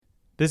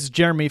This is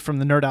Jeremy from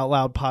the Nerd Out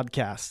Loud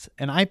podcast,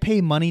 and I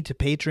pay money to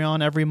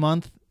Patreon every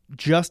month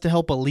just to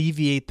help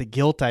alleviate the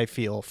guilt I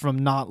feel from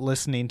not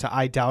listening to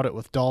I Doubt It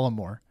with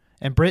Dollamore.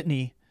 And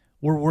Brittany,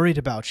 we're worried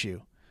about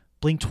you.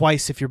 Blink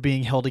twice if you're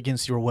being held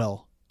against your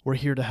will. We're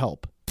here to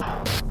help.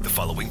 The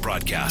following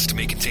broadcast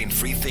may contain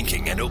free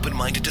thinking and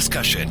open-minded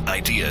discussion,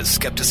 ideas,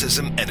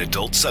 skepticism, and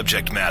adult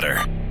subject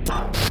matter.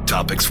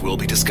 Topics will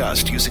be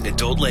discussed using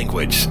adult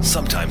language,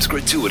 sometimes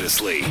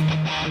gratuitously.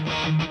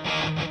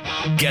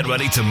 Get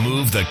ready to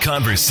move the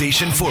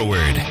conversation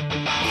forward.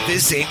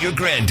 This ain't your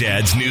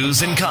granddad's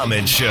news and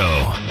comment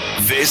show.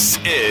 This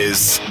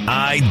is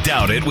I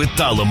Doubt It with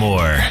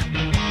Dollamore.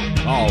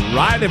 All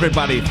right,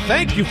 everybody.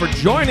 Thank you for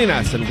joining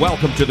us, and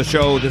welcome to the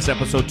show. This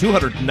episode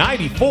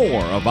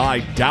 294 of I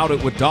Doubt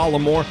It with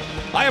Dollamore.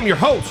 I am your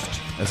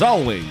host, as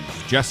always,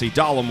 Jesse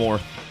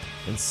Dollamore,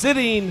 and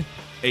sitting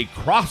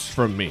across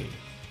from me,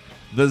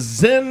 the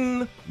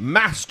Zen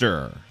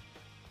master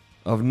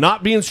of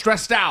not being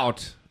stressed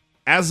out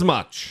as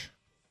much,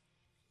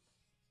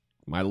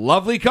 my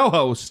lovely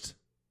co-host,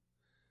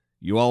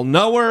 you all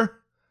know her,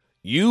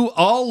 you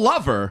all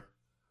love her,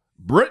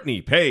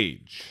 Brittany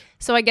Page.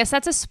 So I guess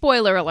that's a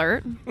spoiler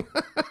alert.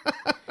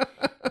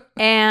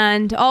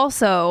 And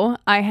also,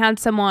 I had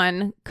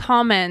someone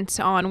comment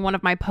on one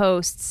of my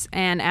posts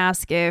and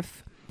ask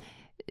if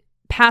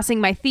passing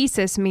my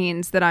thesis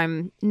means that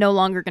I'm no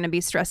longer going to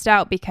be stressed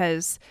out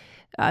because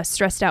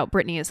stressed out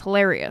Brittany is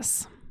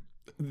hilarious.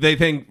 They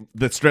think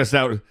that stressed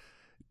out...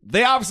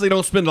 They obviously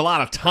don't spend a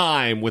lot of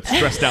time with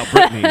stressed out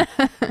Brittany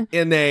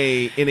in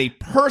a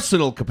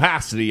personal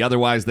capacity.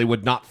 Otherwise, they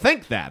would not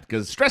think that,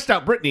 because stressed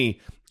out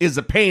Brittany is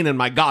a pain in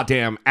my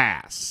goddamn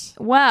ass.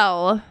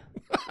 Well,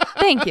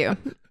 thank you.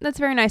 That's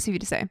very nice of you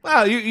to say.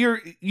 Well,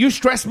 you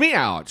stress me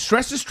out.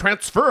 Stress is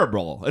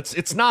transferable.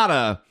 It's not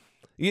a...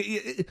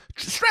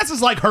 stress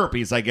is like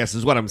herpes, I guess,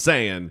 is what I'm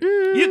saying.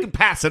 You can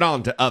pass it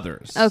on to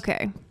others.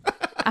 Okay.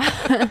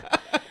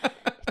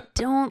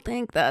 Don't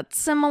think that's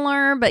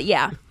similar, but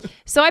yeah.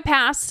 So I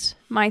passed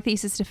my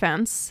thesis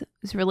defense. It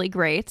was really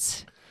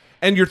great.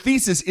 And your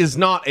thesis is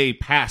not a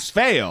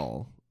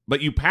pass-fail,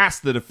 but you pass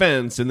the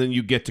defense, and then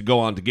you get to go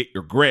on to get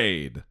your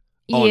grade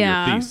on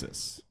your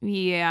thesis.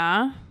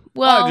 Yeah.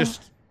 Well,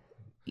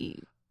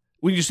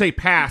 when you say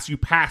pass, you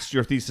passed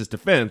your thesis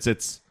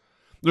defense.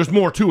 There's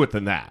more to it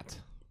than that.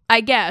 I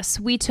guess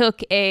we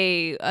took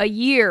a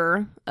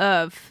year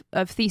of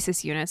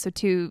thesis units, so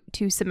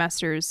two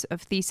semesters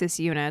of thesis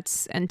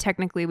units, and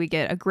technically we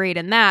get a grade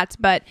in that.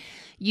 But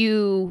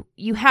you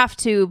have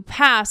to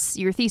pass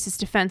your thesis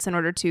defense in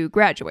order to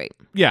graduate.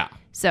 Yeah.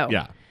 So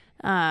yeah.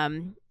 I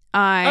don't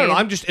know.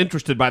 I'm just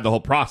interested by the whole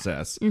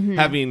process. Mm-hmm.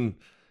 Having,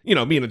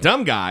 being a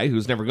dumb guy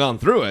who's never gone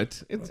through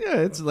it,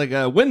 it's like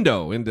a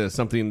window into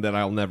something that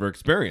I'll never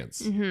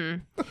experience.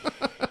 Mm-hmm.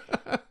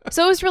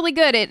 So it was really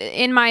good.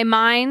 In my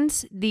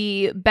mind,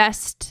 the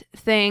best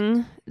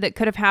thing that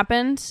could have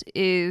happened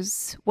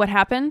is what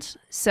happened.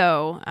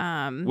 So,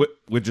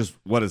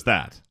 what is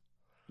that?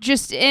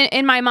 Just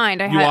in my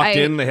mind, you walked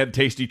in, they had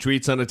tasty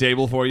treats on a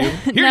table for you.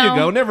 Here you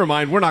go. Never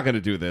mind. We're not going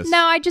to do this.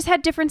 No, I just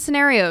had different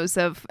scenarios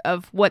of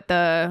what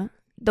the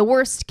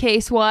worst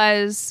case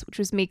was, which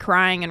was me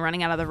crying and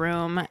running out of the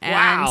room. And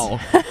wow.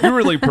 You're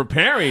really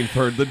preparing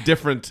for the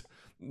different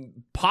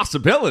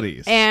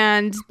possibilities.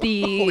 And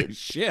holy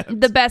shit,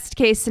 the best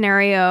case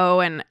scenario.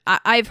 And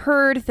I've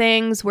heard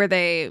things where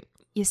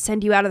you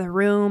send you out of the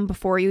room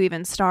before you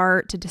even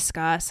start to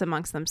discuss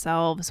amongst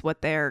themselves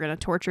what they're going to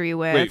torture you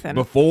with. Wait, and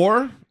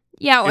before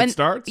it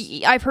starts?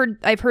 I've heard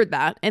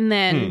that. And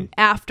then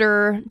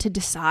after, to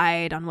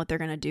decide on what they're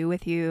going to do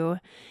with you.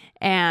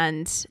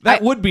 And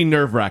that would be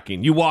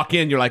nerve-wracking. You walk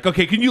in, you're like,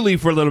 okay, can you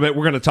leave for a little bit?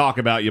 We're going to talk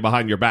about you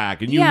behind your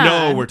back. And you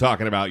know we're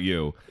talking about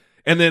you.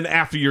 And then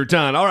after you're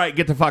done, all right,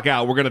 get the fuck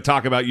out. We're going to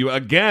talk about you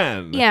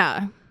again.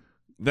 Yeah.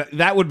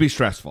 That would be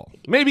stressful.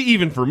 Maybe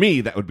even for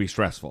me, that would be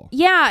stressful.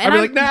 Yeah. And I'd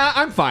be like, nah,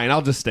 I'm fine.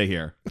 I'll just stay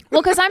here.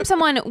 Well, because I'm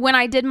someone, when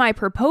I did my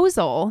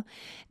proposal,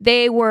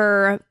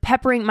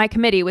 my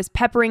committee was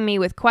peppering me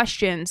with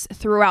questions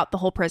throughout the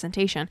whole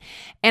presentation.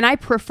 And I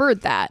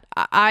preferred that.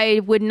 I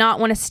would not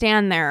want to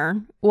stand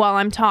there while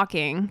I'm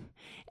talking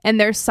and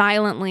they're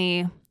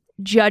silently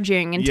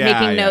judging and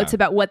taking notes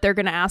about what they're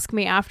going to ask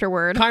me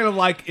afterward. Kind of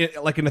like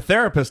in a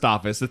therapist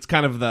office, it's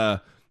kind of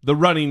the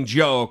running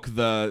joke,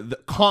 the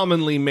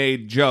commonly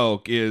made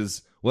joke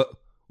is, what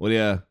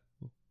are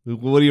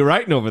you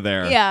writing over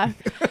there? Yeah.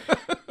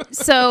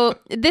 So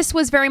this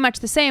was very much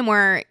the same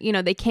where,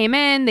 they came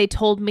in, they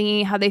told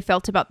me how they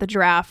felt about the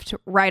draft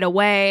right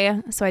away.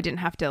 So I didn't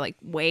have to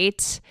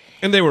wait.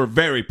 And they were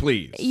very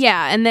pleased.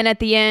 Yeah. And then at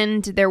the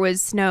end, there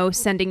was no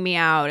sending me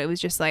out. It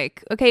was just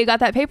like, okay, you got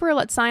that paper?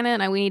 Let's sign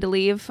it. And we need to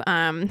leave.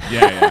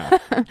 Yeah.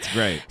 It's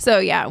great. So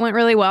yeah, it went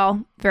really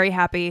well. Very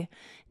happy.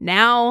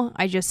 Now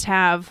I just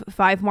have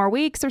 5 more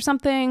weeks or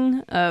something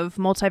of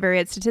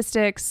multivariate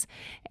statistics,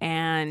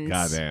 and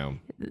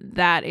goddamn,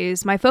 that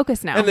is my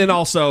focus now. And then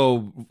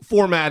also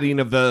formatting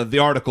of the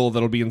article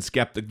that'll be in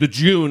Skeptic, the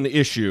June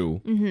issue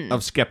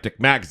of Skeptic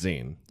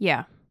magazine.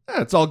 Yeah,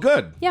 it's all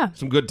good. Yeah,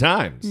 some good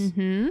times.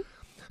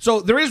 So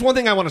there is one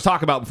thing I want to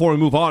talk about before we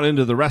move on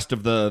into the rest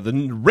of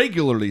the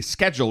regularly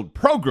scheduled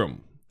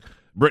program,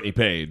 Brittany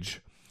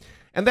Page.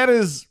 And that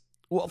is,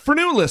 well, for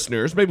new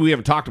listeners, maybe we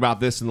haven't talked about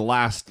this in the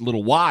last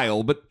little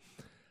while, but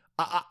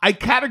I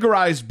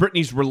categorize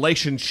Brittany's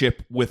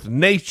relationship with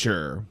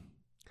nature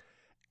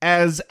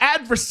as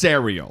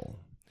adversarial.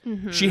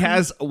 Mm-hmm. She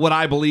has what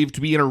I believe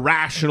to be an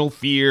irrational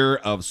fear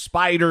of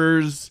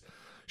spiders.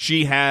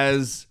 She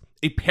has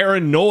a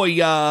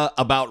paranoia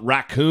about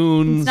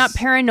raccoons. It's not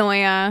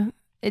paranoia.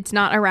 It's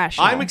not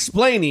irrational. I'm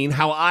explaining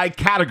how I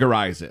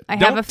categorize it. I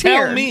have a fear.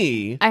 Don't tell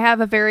me. I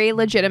have a very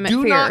legitimate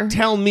fear. Do not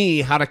tell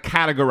me how to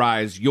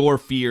categorize your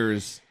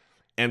fears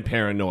and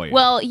paranoia.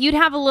 Well, you'd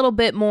have a little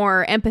bit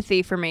more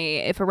empathy for me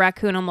if a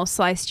raccoon almost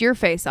sliced your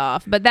face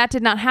off, but that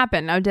did not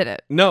happen. Now, did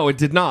it? No, it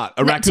did not.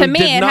 A raccoon to me,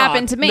 did it not.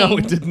 happened to me. No,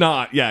 it did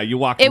not. Yeah, you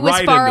walked It was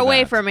right far into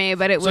away that. from me,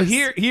 but it was.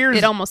 So here's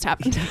it almost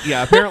happened.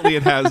 Yeah, apparently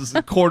it has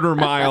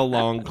quarter-mile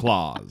long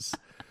claws.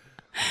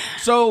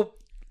 So,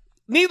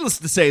 needless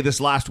to say, this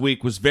last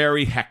week was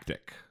very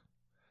hectic.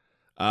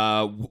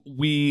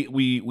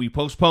 We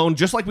postponed,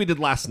 just like we did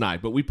last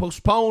night, but we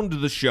postponed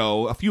the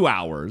show a few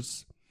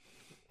hours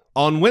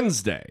on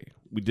Wednesday.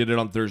 We did it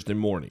on Thursday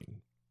morning.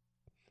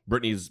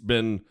 Brittany's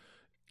been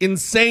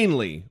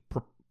insanely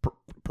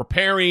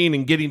preparing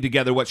and getting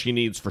together what she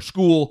needs for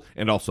school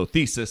and also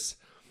thesis.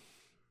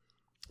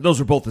 Those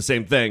are both the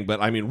same thing,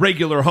 but I mean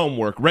regular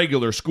homework,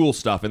 regular school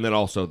stuff, and then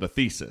also the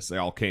thesis. They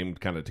all came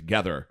kind of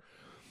together.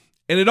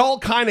 And it all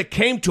kind of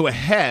came to a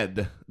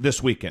head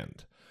this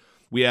weekend.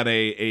 We had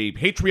a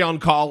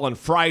Patreon call on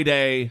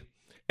Friday,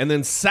 and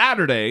then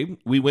Saturday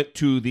we went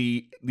to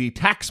the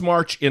tax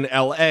march in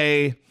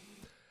L.A.,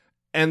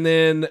 and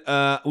then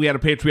we had a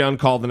Patreon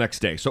call the next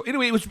day. So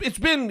anyway, it's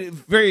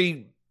been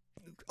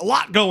a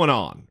lot going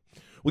on.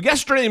 Well,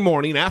 yesterday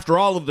morning, after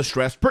all of the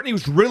stress, Brittany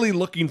was really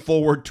looking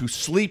forward to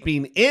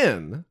sleeping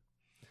in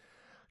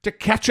to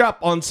catch up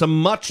on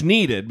some much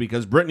needed,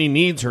 because Brittany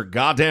needs her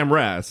goddamn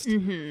rest.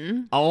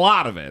 Mm-hmm. A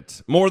lot of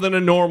it. More than a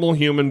normal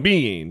human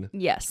being.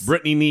 Yes.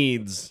 Brittany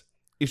needs,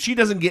 if she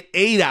doesn't get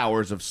 8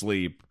 hours of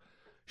sleep,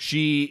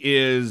 she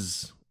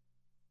is,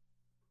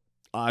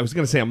 I was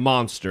going to say a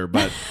monster,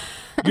 but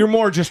you're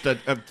more just a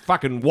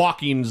fucking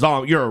walking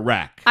zombie. You're a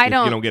wreck. You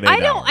don't get 8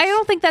 hours. I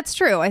don't think that's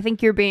true. I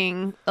think you're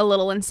being a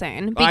little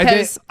insane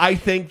because I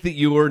think that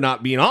you are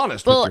not being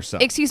honest with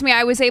yourself. Excuse me.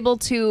 I was able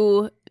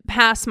to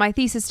pass my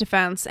thesis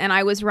defense and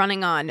I was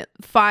running on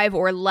 5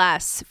 or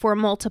less for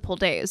multiple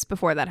days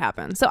before that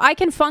happened. So I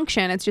can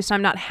function. It's just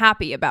I'm not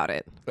happy about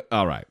it.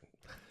 All right.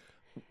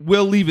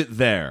 We'll leave it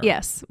there.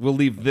 Yes. We'll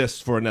leave this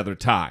for another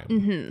time.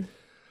 Mm-hmm.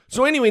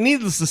 So anyway,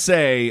 needless to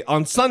say,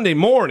 on Sunday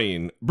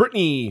morning,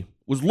 Brittany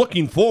was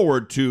looking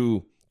forward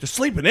to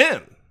sleeping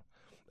in.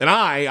 And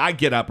I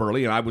get up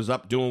early, and I was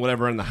up doing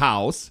whatever in the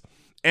house,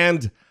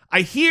 and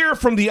I hear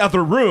from the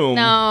other room.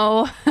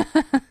 No.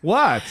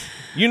 What?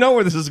 You know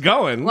where this is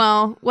going.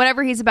 Well,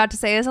 whatever he's about to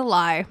say is a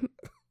lie.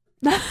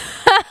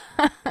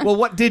 Well,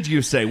 what did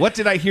you say? What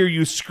did I hear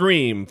you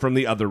scream from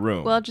the other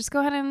room? Well, just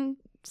go ahead and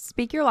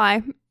speak your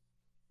lie.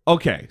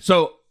 Okay,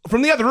 so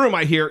from the other room,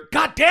 I hear,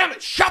 God damn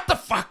it, shut the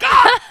fuck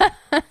up!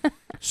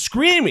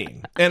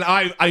 Screaming. And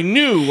I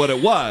knew what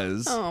it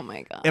was. Oh,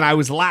 my God. And I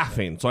was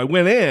laughing. So I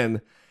went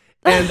in,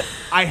 and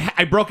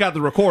I broke out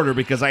the recorder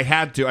because I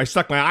had to. I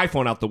stuck my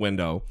iPhone out the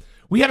window.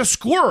 We had a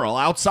squirrel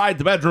outside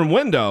the bedroom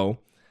window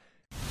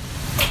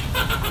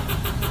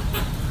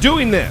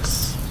doing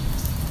this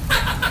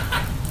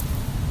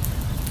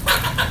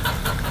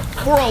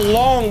for a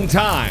long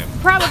time.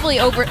 Probably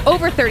over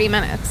 30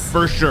 minutes.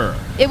 For sure.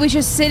 It was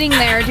just sitting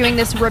there doing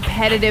this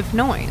repetitive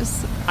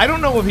noise. I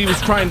don't know if he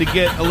was trying to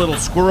get a little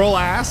squirrel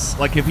ass,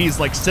 like if he's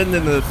like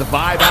sending the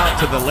vibe out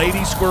to the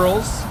lady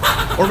squirrels,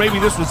 or maybe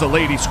this was a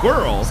lady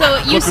squirrel. So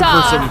you looking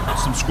saw for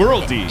some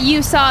squirrel D.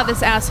 You saw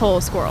this asshole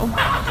squirrel.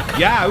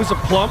 Yeah, it was a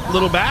plump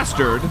little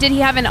bastard. Did he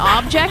have an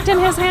object in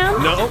his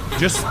hand? No,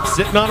 just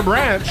sitting on a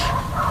branch.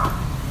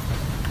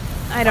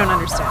 I don't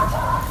understand.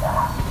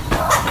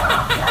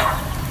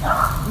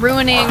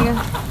 Ruining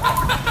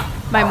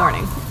my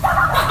morning.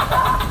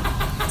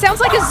 Sounds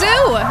like a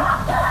zoo.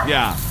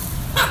 Yeah.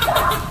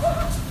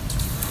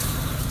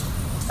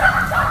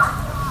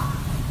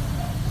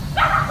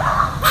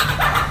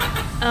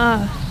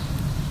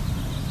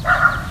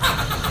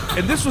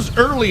 And this was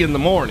early in the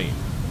morning.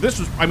 This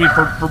was, I mean,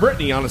 for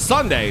Brittany on a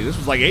Sunday, this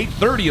was like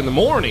 8:30 in the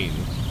morning.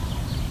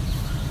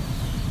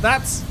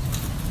 That's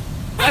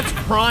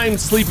prime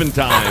sleeping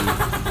time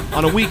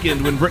on a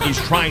weekend when Brittany's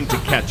trying to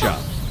catch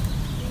up.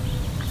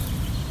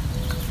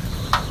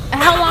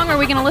 How long are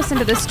we going to listen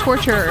to this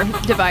torture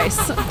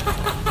device?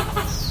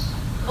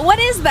 What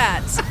is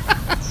that?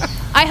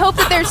 I hope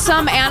that there's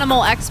some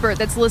animal expert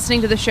that's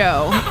listening to the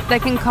show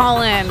that can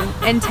call in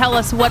and tell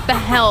us what the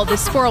hell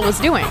this squirrel was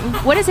doing.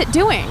 What is it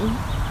doing?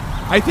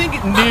 I think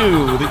it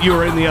knew that you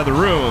were in the other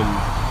room,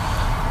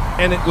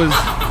 and it was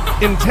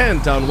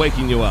intent on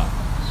waking you up.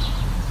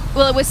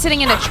 Well, it was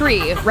sitting in a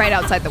tree right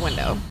outside the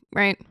window,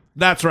 right?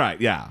 That's right,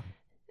 yeah.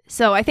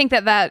 So I think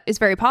that is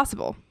very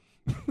possible.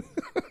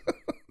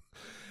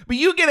 But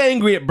you get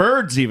angry at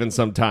birds even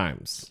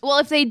sometimes. Well,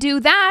 if they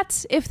do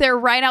that, if they're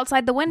right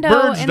outside the window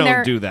Birds and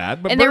don't do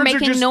that. But and they're birds are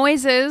making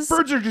noises.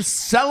 Birds are just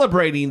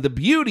celebrating the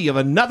beauty of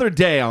another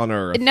day on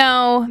Earth.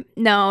 No,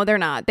 they're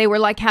not. They were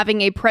like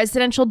having a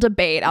presidential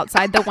debate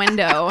outside the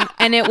window,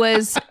 and it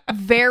was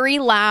very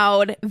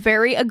loud,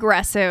 very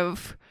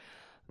aggressive.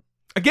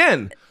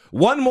 Again,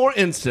 one more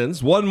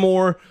instance, one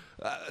more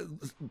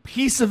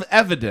piece of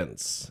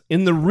evidence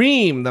in the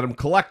ream that I'm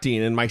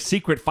collecting in my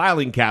secret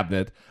filing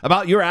cabinet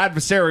about your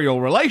adversarial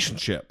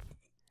relationship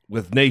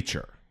with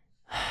nature.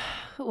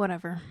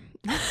 Whatever.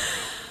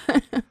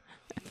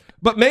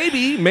 But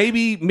maybe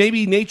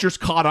nature's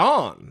caught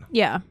on.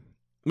 Yeah.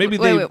 Maybe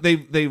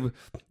they've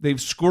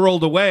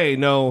squirreled away.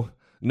 No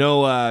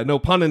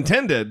pun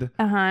intended.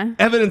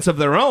 Evidence of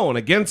their own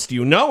against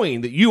you, knowing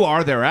that you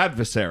are their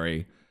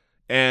adversary.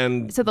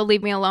 And so they'll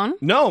leave me alone?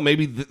 No,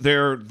 maybe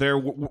they're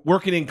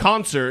working in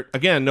concert.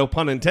 Again, no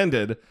pun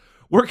intended.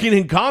 Working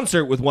in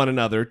concert with one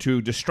another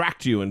to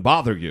distract you and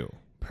bother you.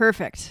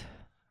 Perfect.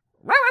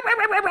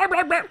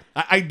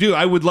 I do.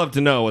 I would love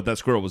to know what that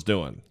squirrel was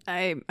doing.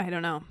 I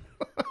don't know.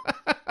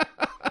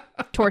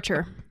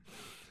 Torture.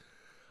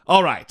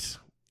 All right.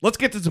 Let's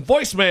get to some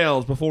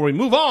voicemails before we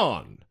move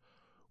on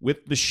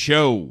with the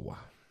show.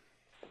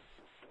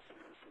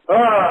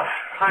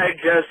 Hi,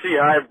 Jesse.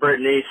 Hi,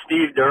 Brittany.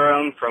 Steve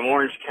Durham from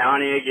Orange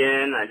County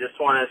again. I just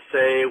want to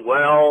say,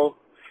 well,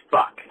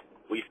 fuck.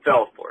 We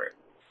fell for it.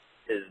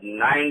 His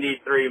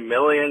 $93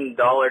 million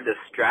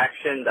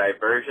distraction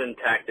diversion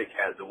tactic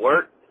has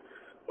worked.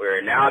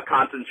 We're now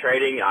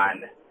concentrating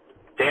on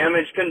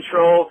damage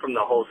control from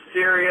the whole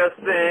Syria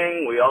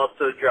thing. We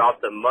also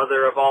dropped the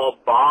mother of all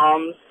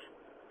bombs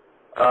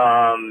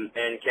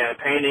and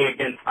campaigning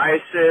against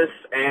ISIS,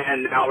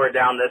 and now we're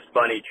down this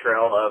bunny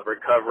trail of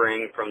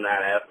recovering from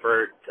that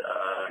effort.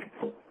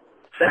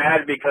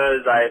 Sad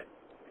because I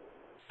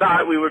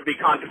thought we would be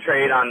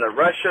concentrated on the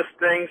Russia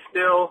thing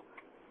still,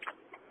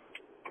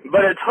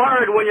 but it's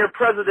hard when your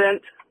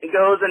president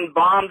goes and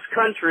bombs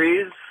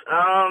countries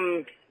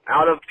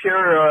out of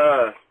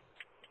pure,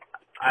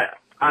 I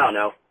don't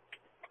know.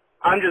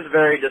 I'm just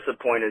very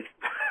disappointed.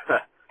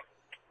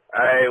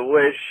 I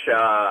wish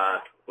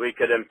we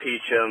could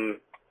impeach him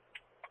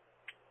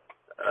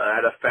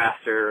at a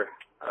faster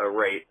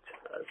rate.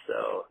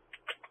 So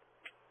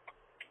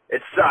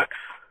it sucks.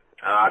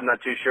 I'm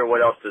not too sure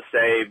what else to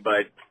say,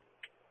 but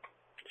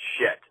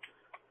shit.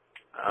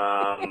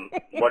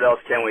 What else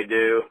can we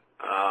do?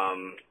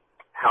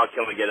 How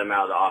can we get him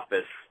out of the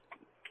office?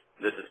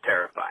 This is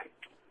terrifying.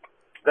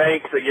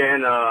 Thanks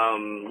again.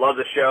 Love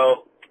the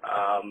show.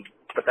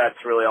 But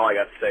that's really all I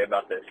got to say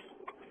about this.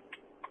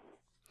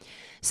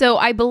 So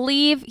I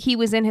believe he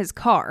was in his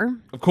car.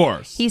 Of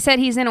course. He said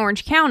he's in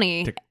Orange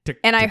County. Tick, tick,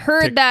 and I tick,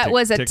 heard tick, that tick,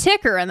 was a tick.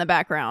 ticker in the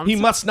background. He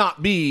must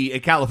not be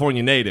a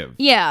California native.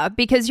 Yeah,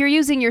 because you're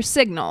using your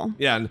signal.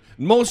 Yeah, and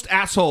most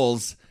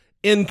assholes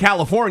in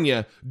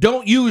California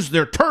don't use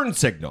their turn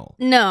signal.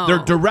 No. Their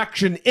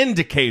direction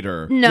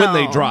indicator when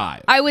they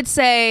drive. I would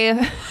say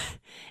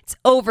it's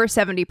over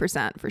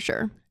 70% for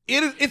sure.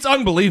 It's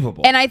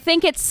unbelievable. And I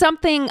think it's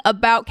something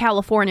about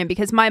California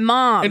because my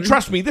mom... And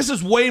trust me, this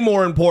is way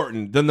more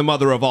important than the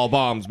mother of all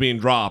bombs being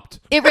dropped.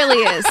 It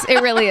really is.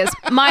 It really is.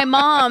 My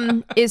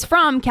mom is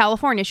from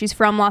California. She's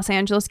from Los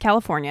Angeles,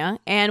 California.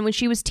 And when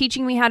she was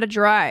teaching me how to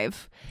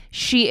drive,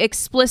 she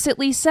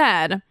explicitly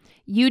said,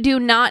 you do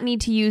not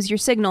need to use your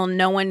signal.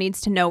 No one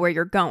needs to know where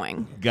you're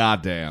going.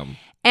 Goddamn.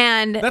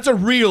 And that's a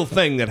real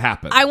thing that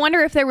happened. I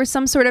wonder if there was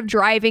some sort of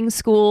driving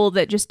school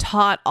that just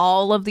taught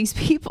all of these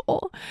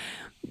people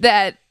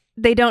that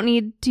they don't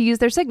need to use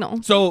their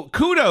signal. So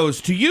kudos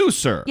to you,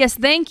 sir. Yes,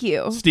 thank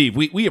you. Steve,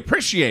 we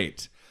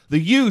appreciate the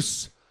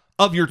use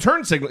of your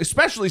turn signal,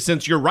 especially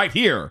since you're right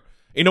here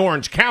in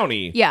Orange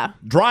County. Yeah.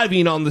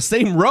 Driving on the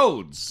same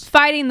roads.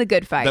 Fighting the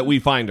good fight. That we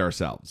find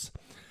ourselves.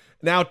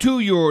 Now,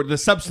 to the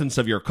substance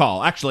of your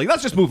call. Actually,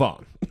 let's just move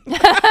on.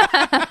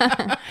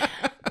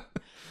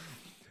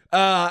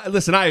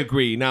 Listen, I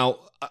agree. Now,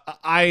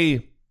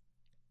 I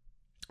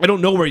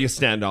don't know where you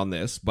stand on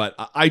this, but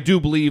I do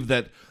believe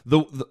that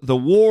the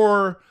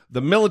war,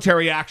 the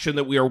military action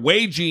that we are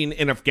waging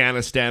in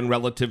Afghanistan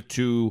relative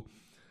to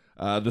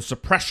the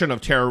suppression of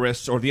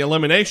terrorists or the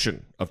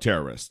elimination of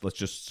terrorists, let's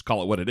just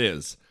call it what it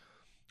is,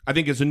 I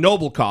think it's a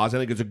noble cause. I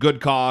think it's a good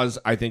cause.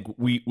 I think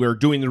we're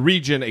doing the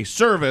region a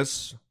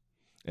service,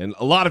 and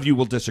a lot of you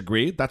will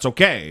disagree. That's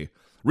okay.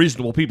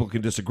 Reasonable people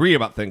can disagree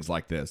about things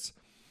like this.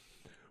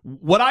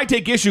 What I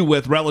take issue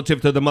with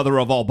relative to the mother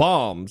of all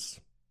bombs,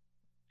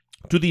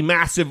 to the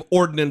massive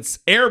ordnance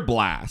air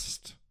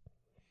blast,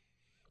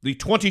 the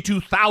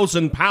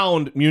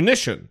 22,000-pound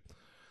munition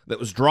that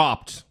was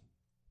dropped,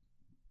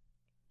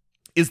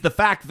 is the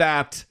fact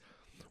that,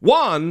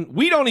 one,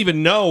 we don't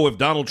even know if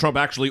Donald Trump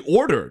actually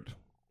ordered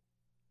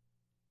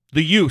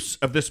the use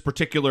of this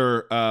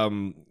particular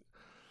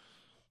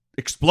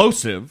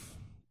explosive,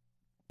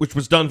 which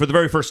was done for the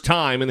very first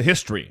time in the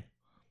history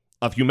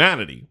of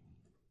humanity.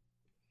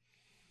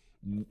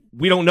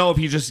 We don't know if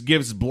he just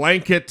gives the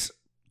blanket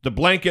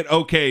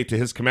okay to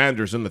his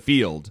commanders in the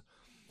field,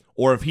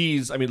 or if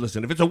he's, I mean,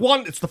 listen, if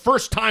it's the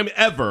first time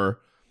ever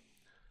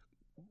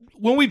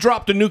when we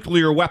dropped a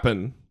nuclear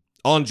weapon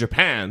on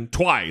Japan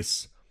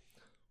twice,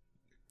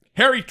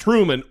 Harry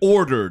Truman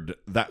ordered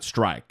that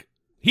strike.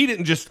 He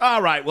didn't just,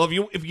 all right, well,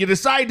 if you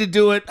decide to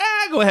do it,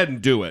 go ahead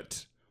and do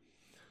it.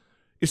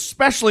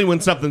 Especially when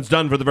something's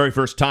done for the very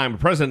first time, a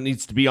president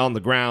needs to be on the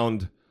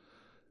ground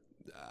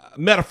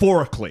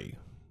metaphorically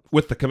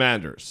with the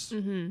commanders,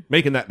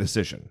 making that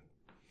decision.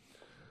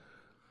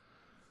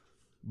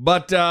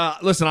 But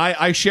listen,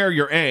 I share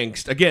your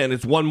angst. Again,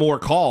 it's one more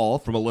call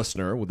from a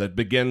listener that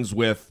begins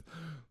with,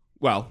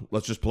 well,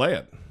 let's just play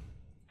it.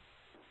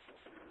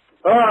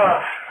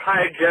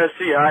 Hi,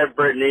 Jesse. Hi,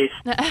 Brittany.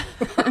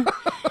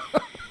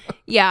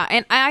 Yeah,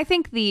 and I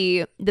think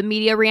the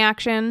media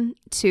reaction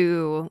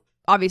to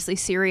obviously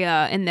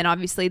Syria and then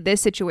obviously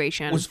this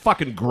situation was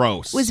fucking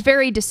gross. Was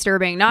very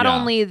disturbing. Not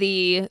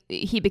only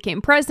he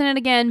became president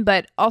again,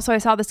 but also I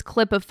saw this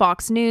clip of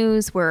Fox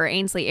News where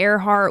Ainsley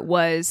Earhart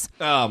was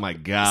oh my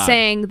god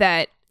saying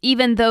that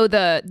even though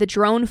the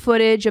drone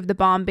footage of the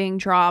bomb being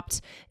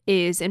dropped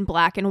is in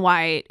black and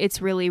white,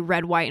 it's really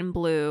red, white, and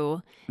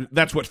blue.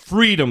 That's what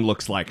freedom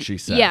looks like, she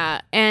said.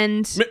 Yeah,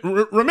 and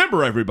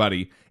remember,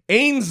 everybody,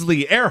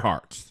 Ainsley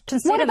Earhart.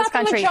 What about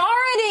the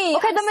majority?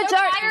 Okay, the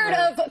majority. I'm so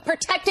tired of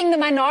protecting the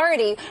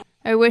minority.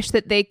 I wish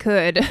that they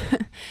could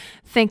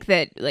think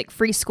that like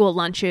free school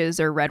lunches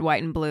are red,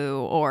 white, and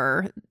blue,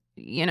 or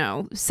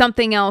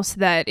something else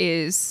that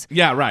is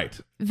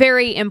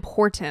very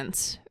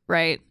important,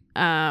 right?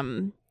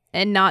 And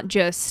not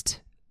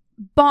just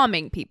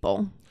bombing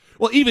people.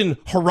 Well, even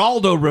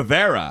Geraldo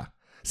Rivera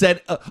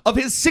said of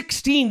his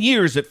 16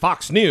 years at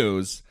Fox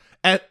News,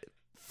 that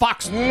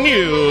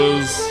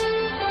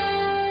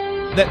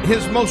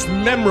his most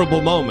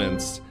memorable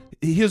moments,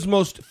 his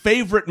most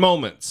favorite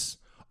moments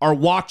are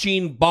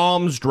watching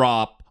bombs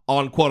drop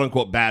on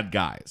quote-unquote bad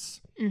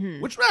guys.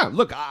 Mm-hmm. Which,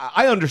 look,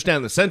 I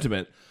understand the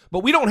sentiment,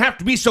 but we don't have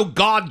to be so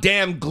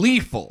goddamn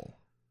gleeful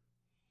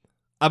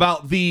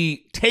about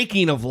the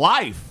taking of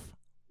life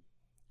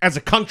as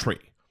a country.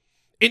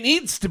 It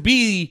needs to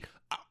be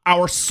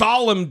our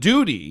solemn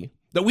duty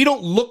that we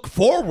don't look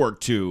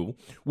forward to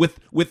with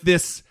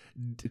this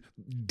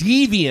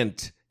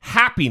deviant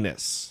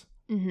happiness.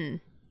 Mm-hmm.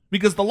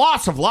 Because the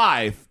loss of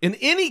life, in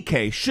any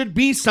case, should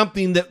be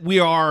something that we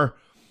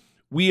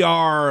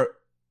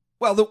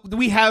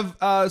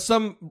have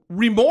some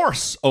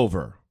remorse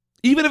over,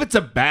 even if it's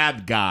a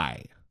bad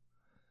guy.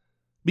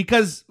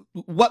 Because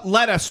what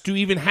led us to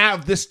even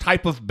have this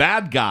type of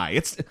bad guy?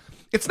 It's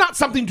not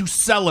something to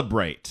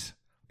celebrate.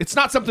 It's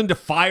not something to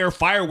fire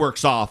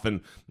fireworks off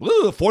and,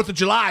 4th of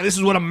July, this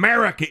is what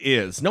America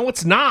is. No,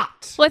 it's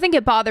not. Well, I think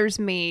it bothers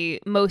me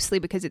mostly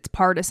because it's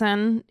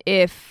partisan.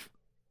 If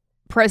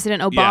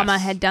President Obama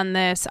had done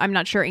this, I'm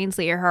not sure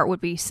Ainsley Earhart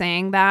would be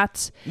saying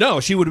that.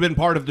 No, she would have been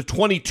part of the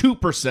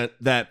 22%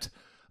 that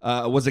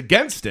was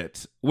against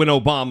it when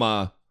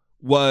Obama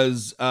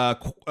was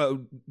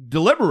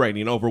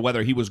deliberating over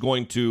whether he was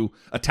going to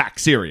attack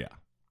Syria.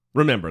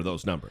 Remember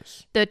those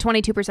numbers. The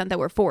 22% that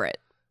were for it.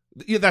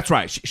 Yeah, that's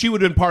right. She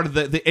would have been part of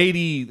the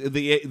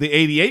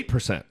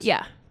 88%.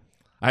 Yeah.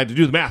 I had to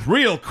do the math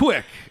real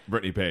quick,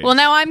 Brittany Page. Well,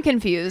 now I'm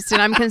confused,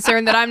 and I'm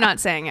concerned that I'm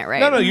not saying it right.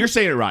 No, you're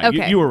saying it right.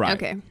 Okay. You were right.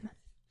 Okay.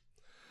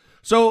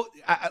 So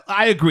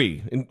I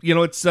agree. And,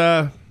 it's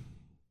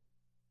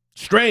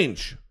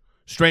strange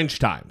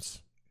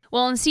times.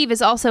 Well, and Steve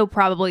is also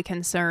probably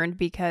concerned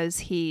because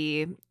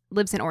he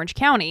lives in Orange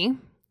County,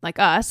 like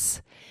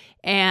us,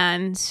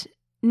 and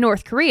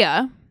North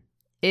Korea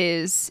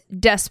is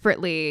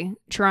desperately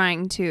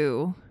trying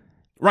to...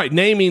 Right,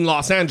 naming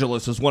Los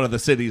Angeles as one of the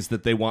cities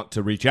that they want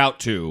to reach out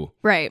to.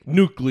 Right.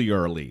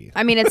 Nuclearly.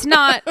 I mean, it's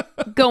not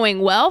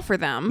going well for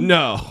them.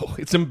 No,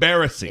 it's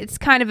embarrassing. It's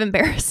kind of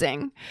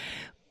embarrassing.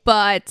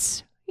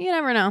 But you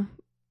never know.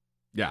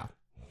 Yeah.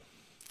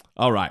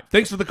 All right.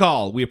 Thanks for the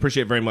call. We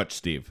appreciate it very much,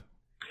 Steve.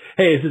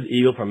 Hey, this is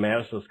Eagle from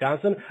Madison,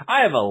 Wisconsin.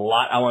 I have a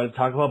lot I want to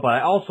talk about, but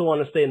I also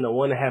want to stay in the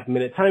 1.5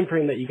 minute time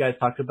frame that you guys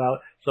talked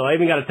about. So I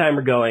even got a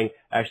timer going.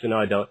 Actually, no,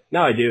 I don't.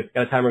 Now I do.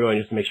 Got a timer going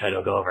just to make sure I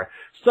don't go over.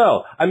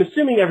 So I'm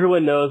assuming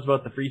everyone knows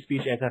about the free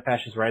speech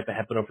anti-fascist riot that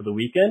happened over the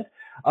weekend.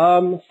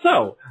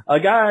 So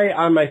a guy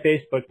on my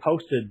Facebook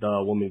posted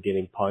the woman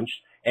getting punched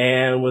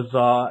and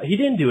he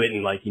didn't do it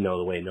in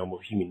the way a normal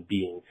human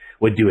being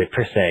would do it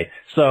per se.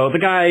 So the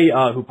guy,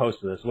 who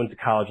posted this went to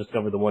college,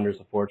 discovered the wonders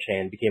of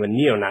 4chan, became a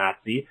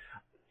neo-Nazi.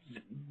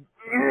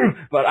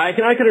 But I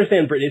can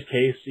understand Brittany's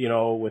case,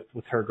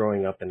 with her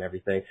growing up and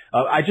everything.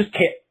 I just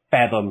can't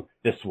fathom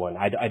this one.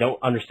 I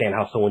don't understand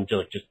how someone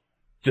just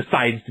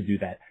decides to do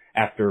that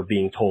after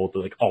being told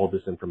all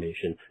this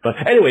information.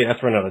 But anyway,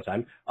 that's for another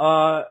time.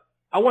 I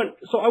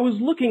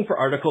was looking for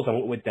articles on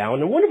what went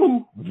down, and one of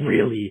them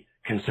really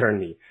concerned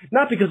me.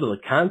 Not because of the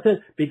content,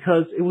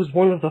 because it was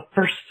one of the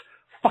first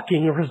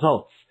fucking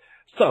results.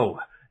 So,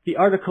 the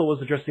article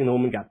was addressing the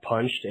woman got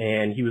punched,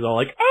 and he was all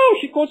like, oh,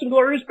 she quotes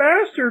Inglourious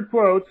Bastard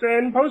quotes,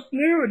 and posts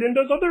nude, and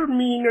does other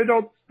mean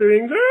adult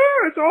things.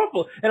 Oh, it's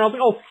awful. And I was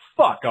like, oh,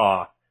 fuck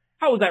off.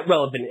 How is that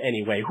relevant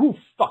anyway? Who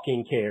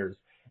fucking cares?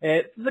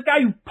 And the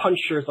guy who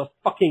punched her is a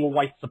fucking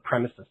white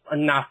supremacist, a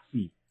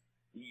Nazi.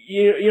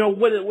 You know,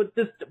 what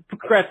this,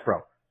 congrats,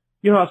 bro.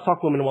 You know how to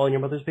talk women while in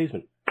your mother's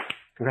basement.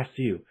 Congrats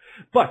to you.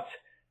 But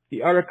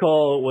the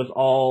article was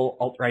all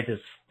alt-right as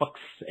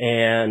fucks,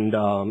 and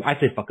I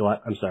say fuck a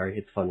lot. I'm sorry,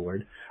 it's a fun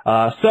word.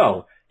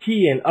 So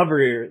he and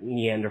other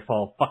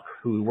Neanderthal fuck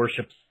who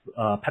worships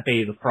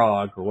Pepe the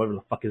Frog, or whatever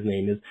the fuck his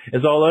name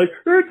is all like,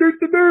 I think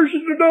the bear,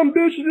 she's a dumb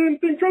bitch, she didn't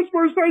think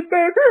Transformers fight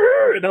back.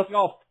 And I was like,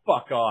 oh,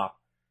 fuck off.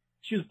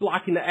 She was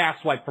blocking the ass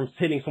wipe from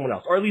hitting someone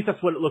else, or at least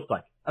that's what it looked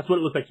like. That's what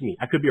it looked like to me.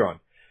 I could be wrong.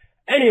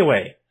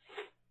 Anyway,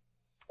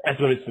 that's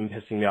what it's been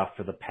pissing me off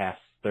for the past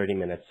 30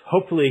 minutes.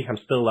 Hopefully, I'm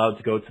still allowed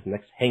to go to the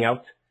next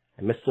hangout.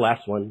 I missed the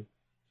last one.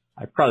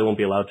 I probably won't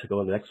be allowed to go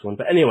to the next one.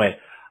 But anyway,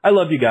 I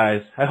love you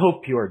guys. I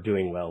hope you are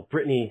doing well.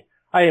 Brittany,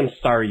 I am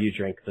sorry you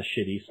drank the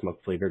shitty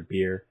smoke-flavored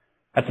beer.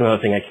 That's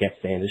another thing I can't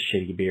stand, is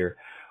shitty beer.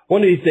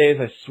 One of these days,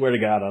 I swear to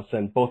God, I'll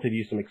send both of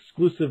you some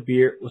exclusive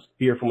beer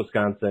from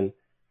Wisconsin.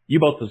 You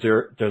both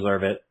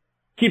deserve it.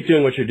 Keep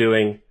doing what you're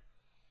doing.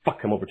 Fuck,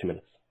 I'm over 2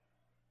 minutes.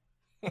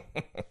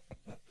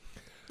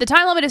 The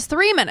time limit is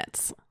 3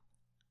 minutes.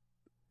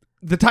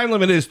 The time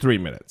limit is 3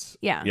 minutes.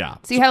 Yeah. Yeah.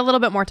 So you had a little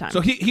bit more time.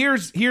 So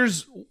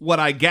here's what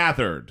I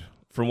gathered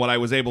from what I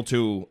was able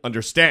to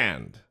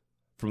understand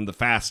from the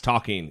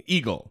fast-talking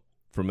eagle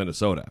from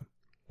Minnesota.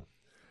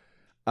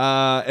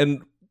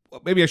 And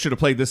maybe I should have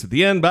played this at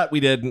the end, but we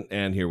didn't,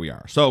 and here we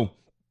are. So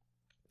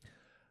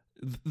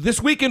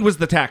this weekend was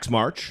the tax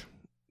march.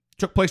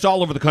 Took place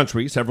all over the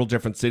country, several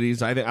different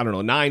cities. I don't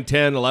know, 9,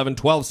 10, 11,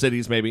 12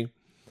 cities maybe.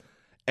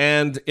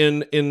 And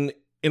in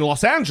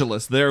Los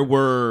Angeles, there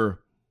were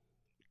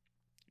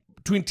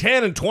between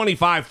 10 and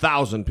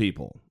 25,000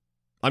 people.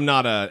 I'm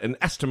not an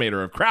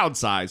estimator of crowd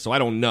size, so I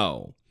don't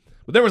know.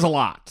 But there was a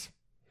lot.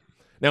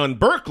 Now, in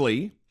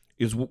Berkeley,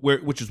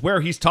 which is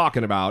where he's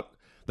talking about,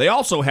 they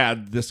also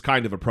had this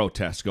kind of a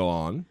protest go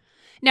on.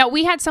 Now,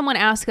 we had someone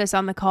ask us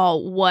on the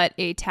call what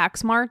a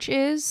tax march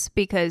is,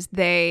 because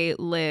they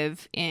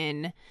live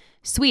in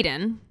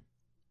Sweden.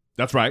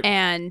 That's right.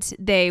 And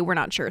they were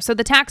not sure. So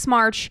the tax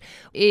march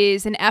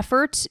is an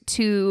effort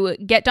to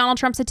get Donald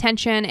Trump's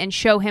attention and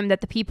show him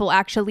that the people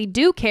actually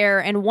do care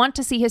and want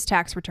to see his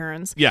tax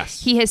returns.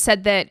 Yes. He has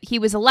said that he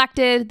was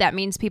elected. That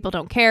means people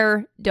don't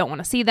care, don't want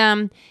to see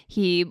them.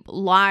 He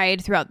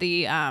lied throughout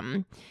the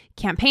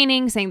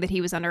campaigning, saying that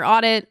he was under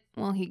audit.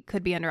 Well, he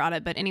could be under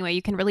audit, but anyway,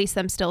 you can release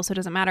them still, so it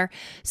doesn't matter.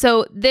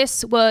 So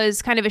this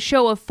was kind of a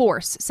show of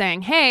force,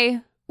 saying, hey,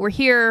 we're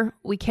here,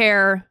 we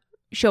care,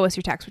 show us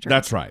your tax returns.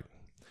 That's right.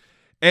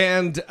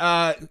 And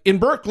in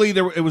Berkeley,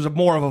 it was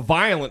more of a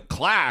violent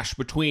clash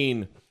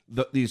between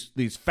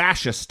these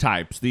fascist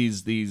types,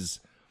 these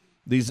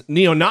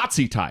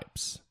neo-Nazi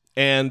types,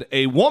 and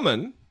a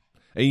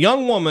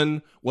young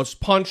woman, was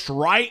punched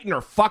right in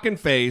her fucking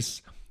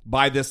face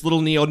by this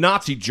little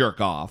neo-Nazi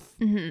jerk-off.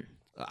 Mm-hmm.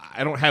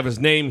 I don't have his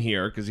name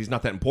here because he's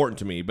not that important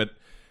to me, but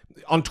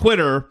on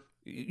Twitter,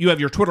 you have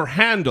your Twitter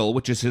handle,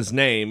 which is his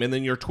name, and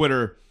then your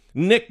Twitter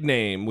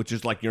nickname, which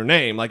is like your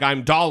name. Like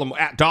I'm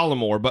at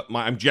Dollamore, but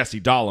I'm Jesse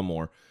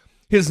Dollamore.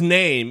 His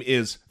name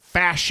is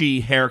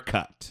Fashy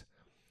Haircut.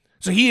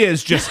 So he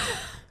is just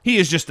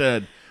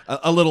a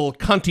little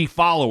cunty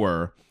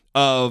follower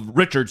of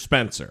Richard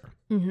Spencer.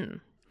 Mm-hmm.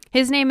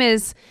 His name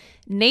is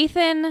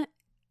Nathan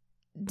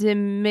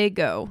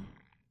Damigo.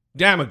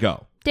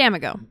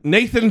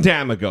 Nathan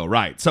Damigo,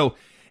 right. So,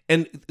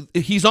 and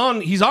he's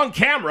on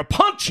camera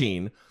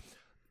punching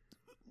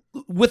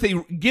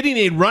getting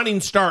a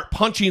running start,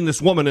 punching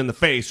this woman in the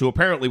face who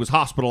apparently was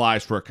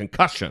hospitalized for a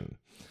concussion.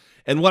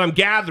 And what I'm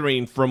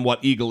gathering from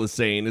what Eagle is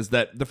saying is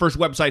that the first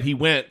website he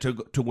went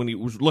to when he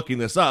was looking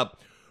this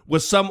up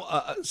was some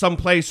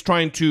place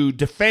trying to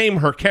defame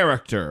her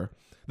character,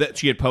 that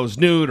she had posed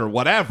nude or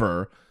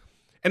whatever.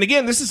 And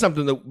again, this is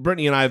something that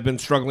Brittany and I have been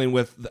struggling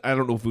with. I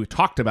don't know if we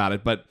talked about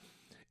it, but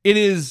it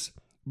is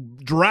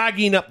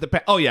dragging up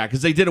the... Oh, yeah,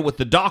 because they did it with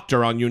the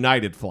doctor on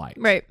United Flight.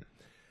 Right.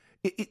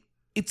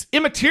 It's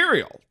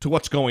immaterial to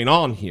what's going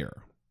on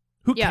here.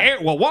 Who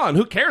cares? Well, one,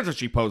 who cares if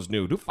she posed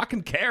nude? Who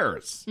fucking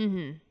cares?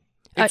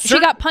 Mm-hmm. She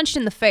got punched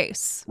in the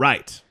face.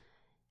 Right.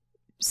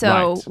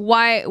 So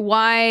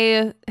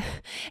why?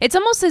 It's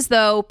almost as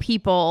though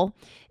people...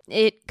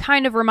 It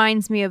kind of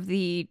reminds me of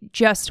the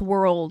just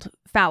world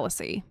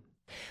fallacy,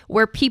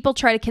 where people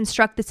try to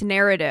construct this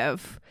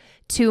narrative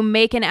to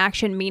make an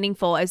action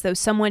meaningful as though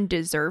someone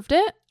deserved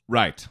it.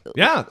 Right.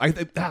 Yeah.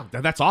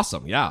 That's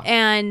awesome. Yeah.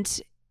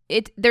 And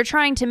they're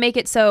trying to make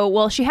it so,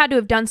 well, she had to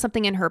have done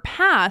something in her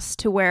past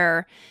to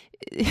where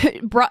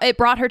it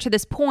brought her to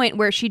this point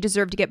where she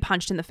deserved to get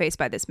punched in the face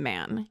by this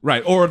man.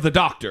 Right. Or the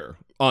doctor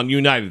on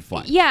United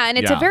Flight. Yeah. And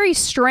it's a very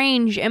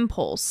strange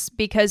impulse,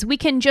 because we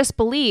can just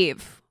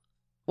believe,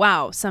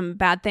 wow, some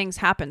bad things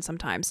happen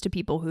sometimes to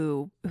people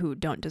who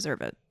don't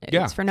deserve it.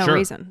 It's for no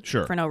reason.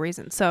 Sure. For no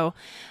reason. So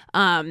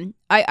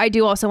I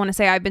do also want to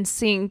say I've been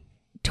seeing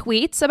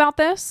tweets about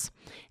this,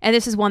 and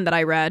this is one that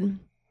I read.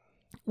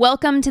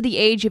 Welcome to the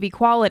age of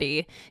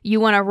equality. You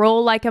want to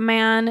roll like a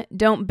man?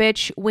 Don't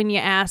bitch when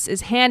your ass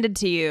is handed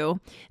to you.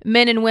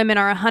 Men and women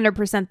are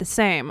 100% the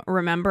same,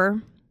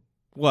 remember?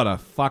 What a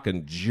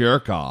fucking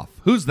jerk off.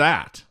 Who's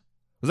that?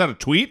 Was that a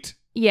tweet?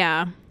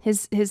 Yeah.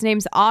 His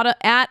name's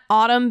at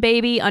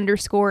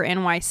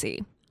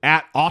autumnbaby_NYC.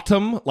 At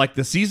autumn, like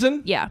the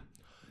season? Yeah.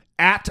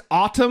 At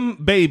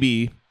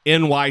autumnbaby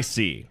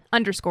NYC.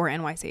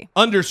 _NYC.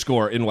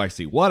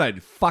 _NYC. What a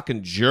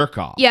fucking jerk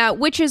off. Yeah,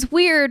 which is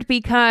weird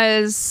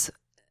because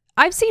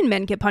I've seen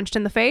men get punched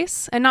in the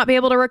face and not be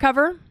able to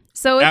recover.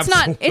 So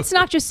it's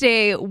not just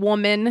a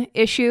woman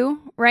issue,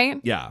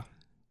 right? Yeah.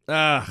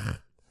 Ugh.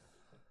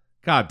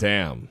 God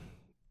damn.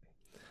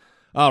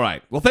 All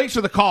right. Well, thanks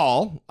for the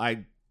call.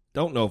 I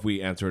don't know if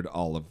we answered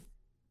all of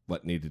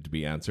what needed to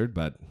be answered,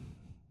 but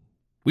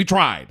we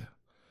tried.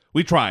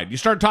 You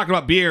started talking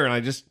about beer, and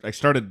I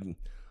started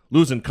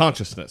losing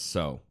consciousness,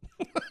 so.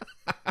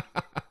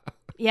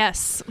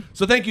 Yes.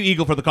 So thank you,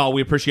 Eagle, for the call.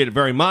 We appreciate it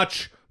very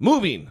much.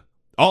 Moving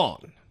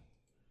on.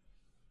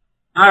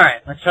 All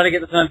right. Let's try to get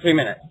this done in 3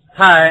 minutes.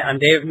 Hi, I'm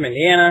David from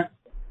Indiana.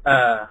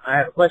 I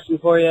have a question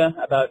for you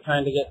about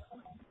trying to get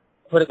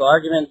political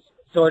arguments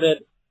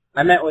sorted.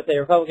 I met with a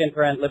Republican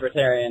friend,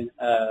 libertarian,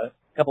 a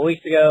couple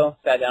weeks ago,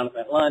 sat down with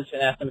him at lunch,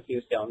 and asked him if he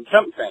was still on the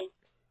Trump train.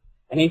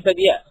 And he said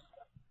yes.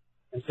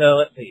 And so,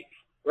 let's see.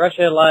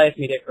 Russia, lies,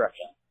 media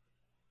corruption.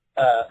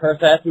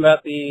 First I asked him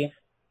about the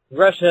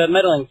Russia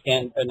meddling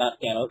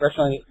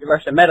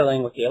Russia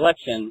meddling with the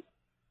election.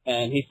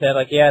 And he said,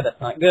 yeah,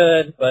 that's not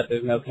good, but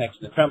there's no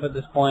connection to Trump at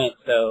this point,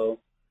 so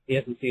he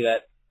doesn't see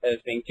that as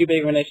being too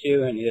big of an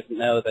issue, and he doesn't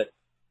know that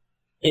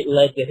it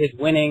led to his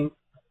winning.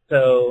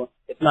 So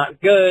it's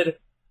not good,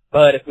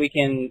 but if we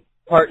can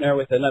partner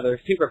with another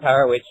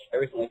superpower, which I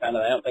recently found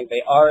out I don't think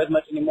they are as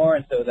much anymore,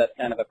 and so that's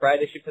kind of a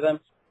pride issue for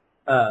them.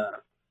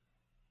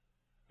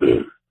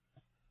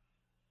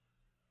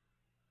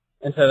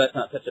 And so that's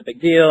not such a big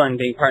deal, and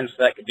being partners with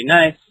that could be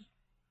nice.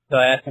 So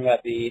I asked him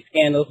about the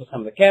scandals with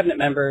some of the cabinet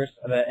members,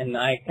 and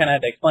I kind of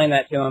had to explain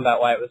that to him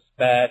about why it was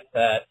bad,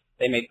 that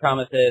they made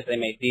promises, they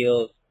made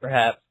deals,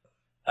 perhaps,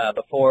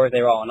 before they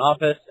were all in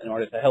office in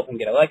order to help him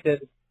get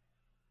elected.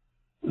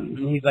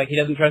 And he's like, he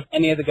doesn't trust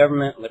any of the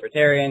government,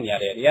 libertarian,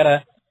 yada,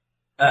 yada,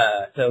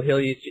 yada. So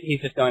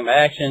he's just going by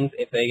actions.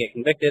 If they get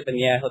convicted, then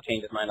yeah, he'll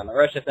change his mind on the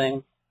Russia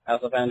thing. I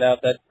also found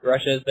out that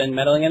Russia has been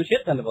meddling in a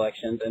shit ton of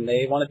elections, and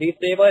they want to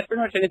destabilize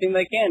pretty much anything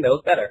they can to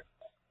look better.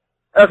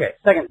 Okay,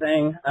 second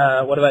thing,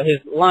 what about his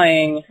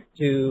lying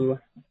to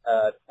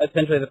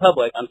essentially the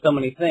public on so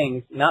many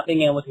things, not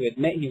being able to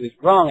admit he was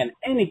wrong in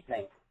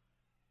anything?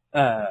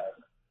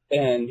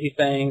 And he's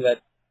saying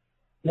that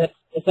that's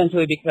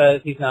essentially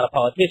because he's not a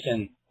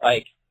politician.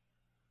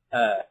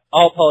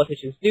 All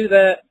politicians do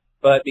that,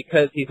 but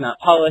because he's not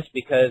polished,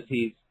 because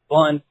he's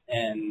blunt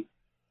and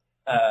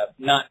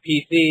not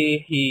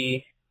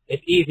PC,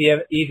 it's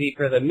easy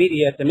for the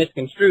media to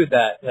misconstrue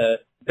that, to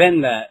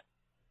bend that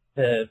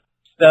to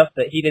stuff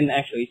that he didn't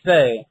actually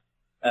say.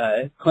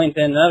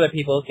 Clinton and other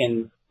people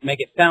can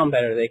make it sound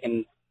better. They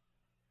can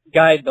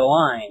guide the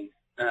line,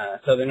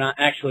 so they're not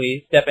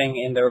actually stepping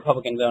in the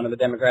Republican zone or the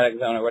Democratic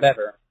zone or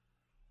whatever,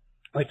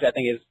 which I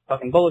think is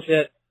fucking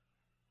bullshit.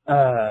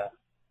 And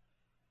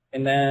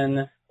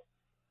then,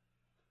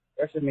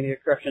 Russia media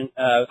corruption.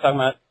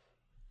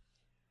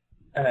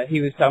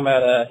 He was talking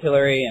about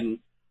Hillary and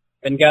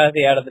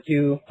Benghazi out of the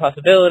two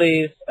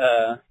possibilities.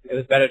 It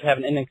was better to have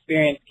an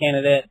inexperienced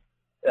candidate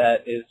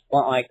that is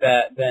blunt like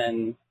that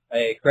than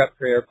a corrupt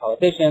career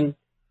politician.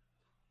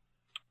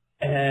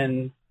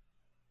 And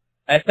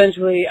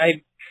essentially,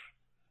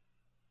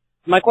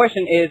 my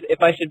question is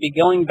if I should be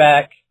going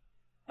back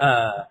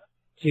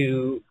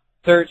to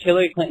search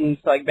Hillary Clinton's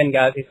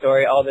Benghazi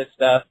story, all this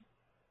stuff,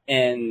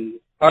 and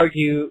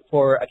argue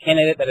for a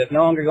candidate that is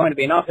no longer going to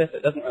be in office.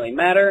 It doesn't really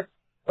matter.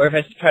 Or if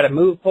I should try to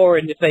move forward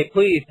and just say,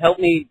 please help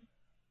me,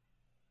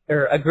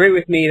 or agree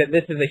with me that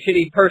this is a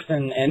shitty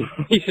person and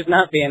he should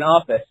not be in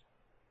office.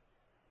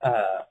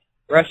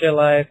 Russia,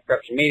 lies,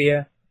 corruption,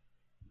 media.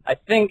 I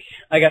think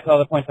I got to all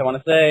the points I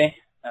want to say.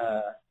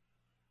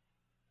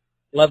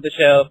 Love the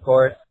show, of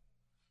course.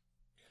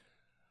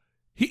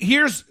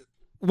 Here's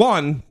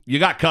one, you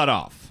got cut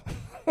off.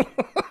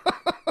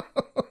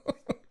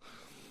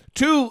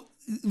 Two,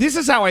 this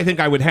is how I think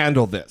I would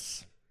handle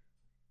this.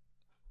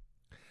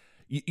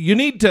 You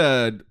need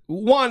to,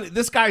 one,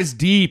 this guy's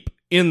deep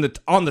on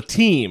the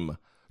team,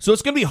 so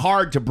it's going to be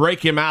hard to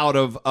break him out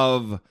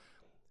of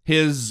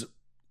his,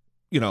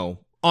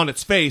 on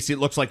its face, it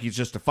looks like he's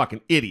just a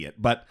fucking idiot,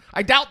 but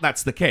I doubt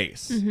that's the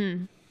case.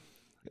 Mm-hmm.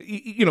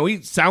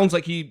 He sounds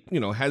like he,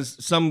 has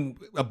some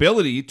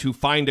ability to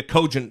find a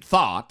cogent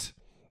thought.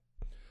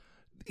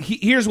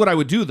 Here's what I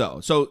would do,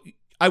 though. So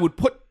I would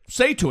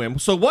say to him,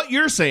 so what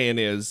you're saying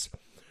is,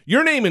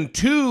 you're naming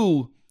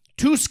two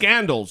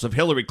scandals of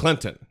Hillary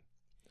Clinton.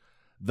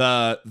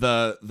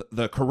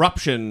 The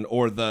corruption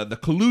or the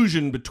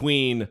collusion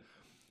between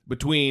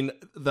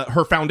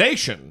her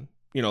foundation,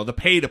 the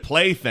pay to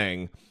play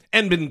thing,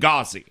 and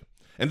Benghazi.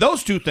 And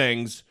those two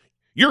things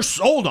you're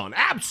sold on.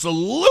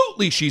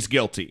 Absolutely she's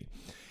guilty.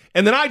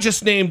 And then I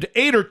just named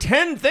 8 or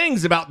 10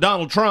 things about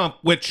Donald Trump,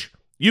 which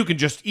you can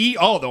just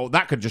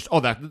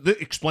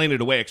explain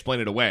it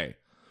away.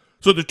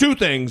 So the 2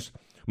 things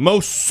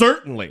most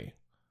certainly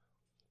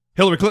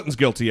Hillary Clinton's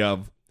guilty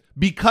of,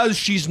 because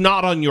she's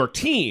not on your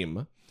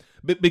team,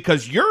 but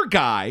because your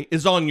guy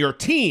is on your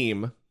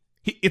team,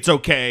 it's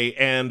okay,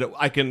 and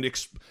I can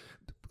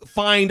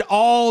find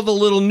all the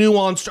little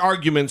nuanced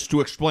arguments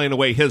to explain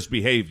away his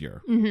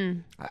behavior.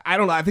 Mm-hmm. I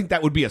don't know. I think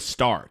that would be a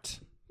start.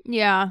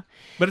 Yeah.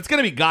 But it's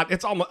going to be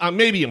it's almost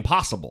maybe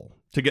impossible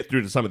to get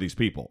through to some of these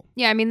people.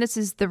 Yeah, I mean, this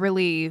is the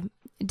really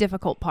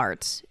difficult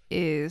part,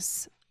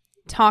 is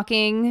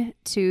talking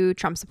to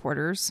Trump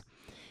supporters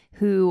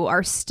who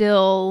are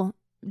still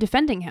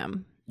defending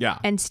him. Yeah.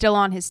 And still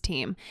on his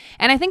team.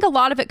 And I think a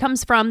lot of it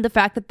comes from the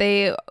fact that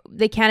they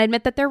can't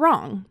admit that they're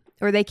wrong,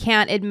 or they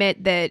can't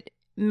admit that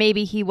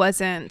maybe he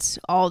wasn't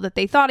all that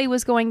they thought he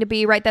was going to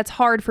be, right? That's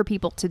hard for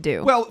people to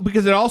do. Well,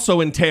 because it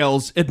also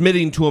entails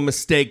admitting to a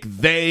mistake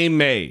they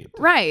made.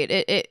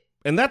 Right.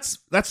 And that's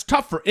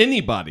tough for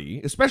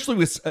anybody, especially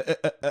with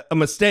a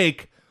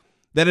mistake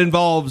that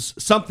involves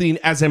something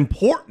as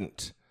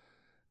important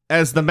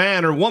as the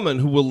man or woman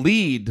who will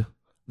lead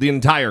the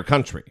entire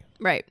country.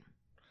 Right.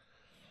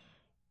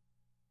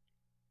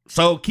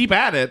 So keep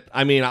at it.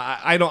 I mean,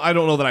 I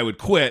don't know that I would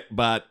quit,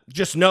 but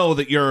just know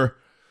that your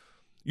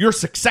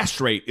success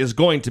rate is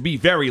going to be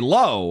very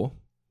low.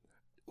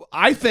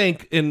 I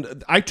think,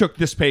 and I took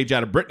this page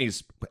out of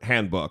Brittany's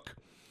handbook,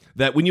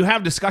 that when you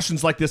have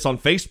discussions like this on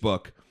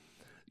Facebook,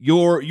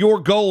 your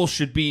goal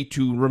should be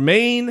to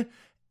remain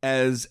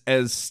as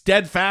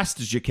steadfast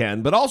as you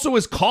can, but also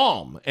as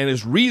calm and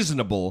as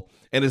reasonable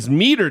and as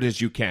metered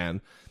as you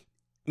can.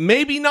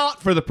 Maybe not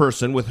for the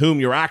person with whom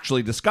you're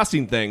actually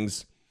discussing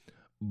things,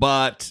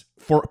 but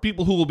for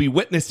people who will be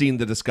witnessing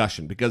the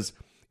discussion, because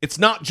it's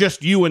not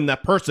just you and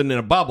that person in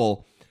a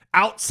bubble.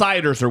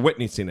 Outsiders are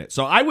witnessing it.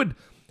 So I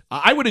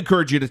would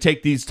encourage you to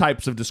take these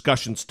types of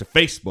discussions to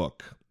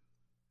Facebook,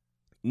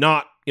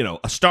 not,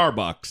 a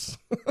Starbucks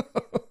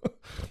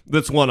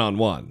that's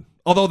one-on-one.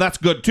 Although that's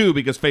good too,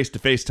 because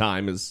face-to-face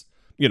time is,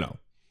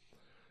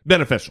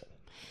 beneficial.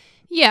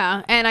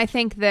 Yeah, and I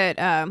think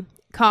that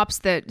cops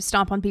that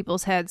stomp on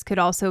people's heads could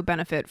also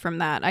benefit from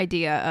that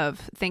idea of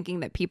thinking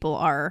that people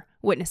are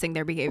witnessing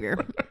their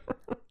behavior.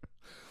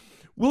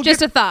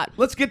 A thought.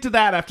 Let's get to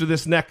that after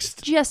this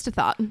next... Just a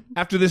thought.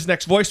 After this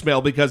next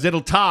voicemail, because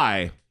it'll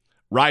tie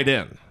right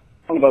in.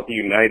 About the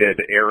United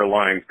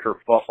Airlines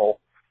kerfuffle.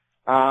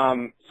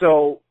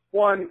 So,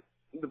 one,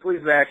 the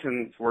police's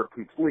actions were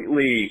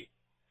completely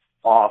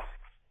off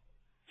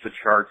the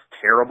charts,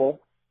 terrible,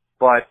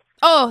 but...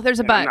 Oh, there's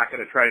a but. I'm not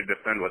going to try to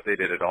defend what they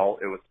did at all.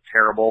 It was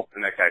terrible,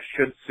 and that guy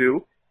should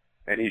sue,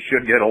 and he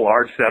should get a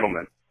large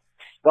settlement.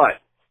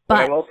 But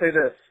I will say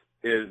this,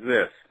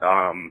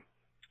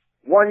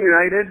 one,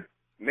 United,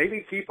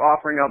 maybe keep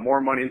offering up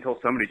more money until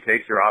somebody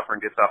takes your offer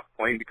and gets off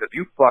the plane, because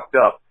you fucked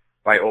up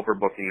by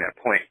overbooking that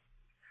plane.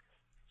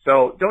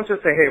 So don't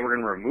just say, hey, we're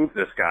going to remove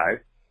this guy.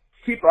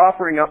 Keep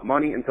offering up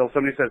money until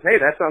somebody says, hey,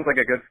 that sounds like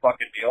a good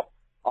fucking deal.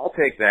 I'll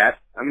take that.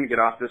 I'm going to get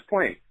off this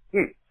plane.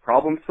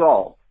 Problem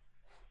solved.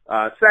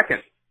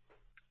 Second,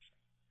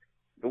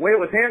 the way it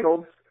was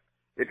handled,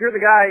 if you're the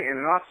guy and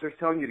an officer's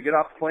telling you to get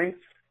off the plane,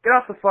 get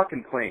off the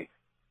fucking plane.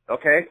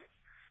 Okay?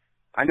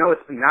 I know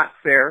it's not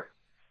fair,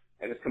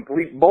 and it's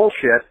complete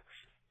bullshit,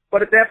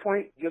 but at that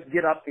point, just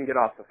get up and get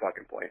off the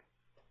fucking plane.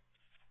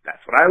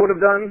 That's what I would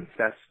have done.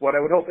 That's what I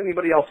would hope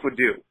anybody else would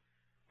do.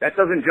 That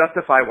doesn't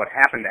justify what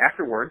happened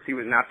afterwards. He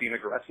was not being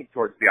aggressive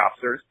towards the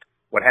officers.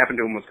 What happened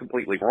to him was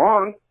completely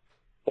wrong.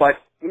 But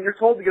when you're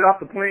told to get off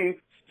the plane,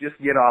 just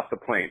get off the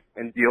plane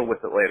and deal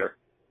with it later.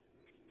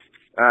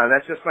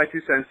 That's just my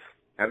 2 cents.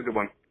 Have a good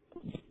one.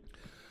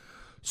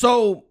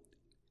 So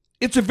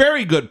it's a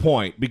very good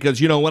point,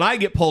 because, when I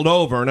get pulled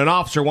over and an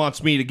officer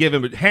wants me to give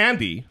him a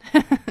handy,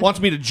 wants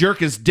me to jerk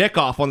his dick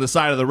off on the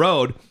side of the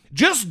road,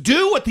 just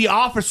do what the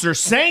officer's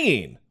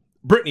saying,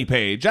 Brittany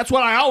Page. That's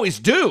what I always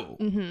do.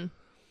 Mm-hmm.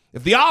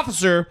 If the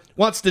officer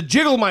wants to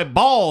jiggle my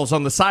balls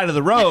on the side of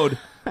the road,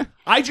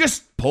 I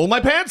just pull my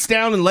pants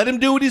down and let him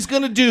do what he's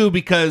going to do,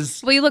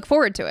 because... Well, you look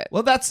forward to it.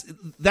 Well, that's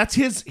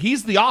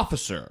he's the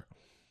officer.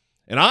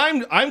 And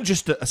I'm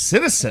just a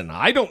citizen.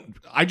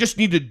 I just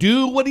need to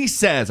do what he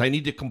says. I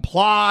need to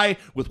comply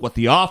with what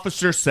the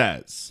officer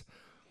says.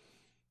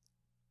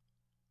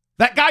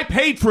 That guy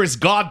paid for his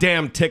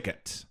goddamn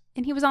ticket.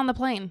 And he was on the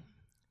plane.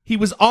 He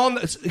was on...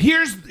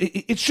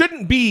 It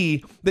shouldn't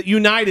be that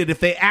United, if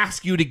they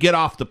ask you to get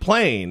off the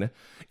plane...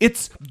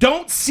 It's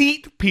don't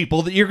seat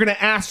people that you're going to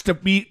ask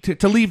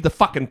to leave the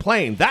fucking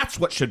plane. That's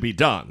what should be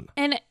done.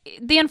 And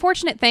the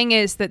unfortunate thing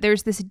is that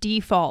there's this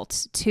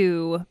default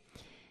to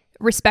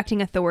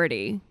respecting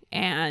authority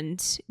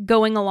and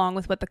going along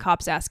with what the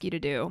cops ask you to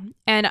do.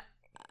 And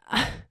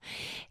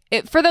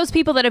for those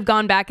people that have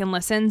gone back and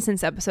listened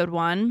since episode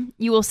 1,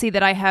 you will see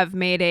that I have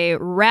made a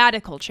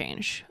radical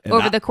change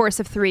over the course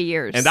of 3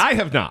 years. And I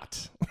have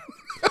not.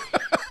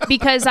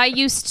 Because I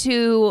used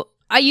to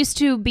I used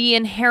to be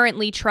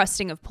inherently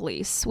trusting of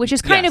police, which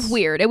is kind of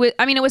weird. It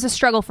was a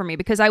struggle for me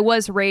because I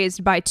was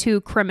raised by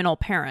two criminal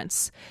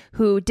parents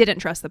who didn't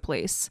trust the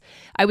police.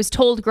 I was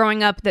told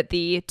growing up that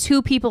the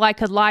two people I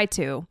could lie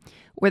to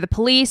were the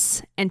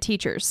police and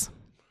teachers.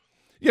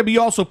 Yeah, but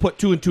you also put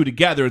two and two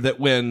together that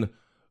when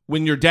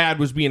your dad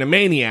was being a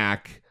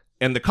maniac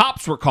and the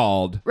cops were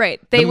called,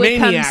 right, they would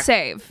come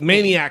save.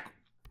 Maniac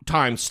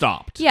time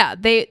stopped. Yeah,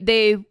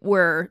 they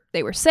were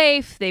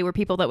safe. They were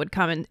people that would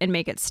come and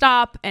make it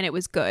stop, and it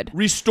was good.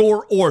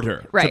 Restore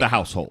order to the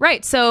household.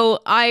 Right. So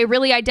I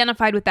really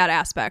identified with that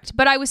aspect,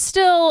 but I was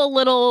still a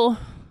little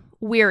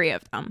weary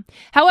of them.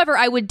 However,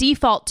 I would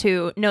default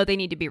to no, they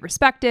need to be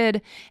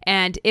respected,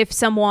 and if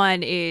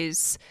someone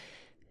is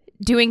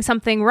doing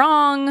something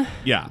wrong,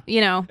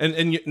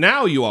 and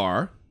now you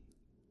are.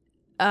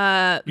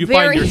 You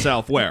find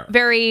yourself where?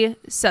 Very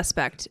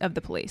suspect of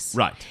the police.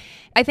 Right.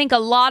 I think a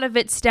lot of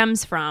it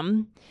stems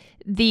from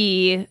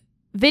the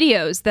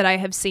videos that I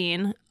have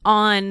seen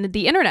on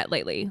the internet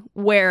lately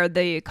where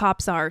the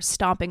cops are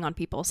stomping on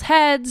people's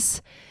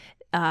heads.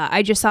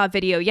 I just saw a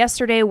video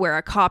yesterday where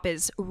a cop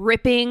is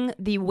ripping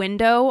the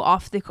window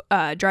off the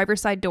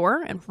driver's side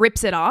door and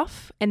rips it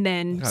off and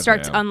then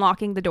starts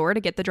unlocking the door to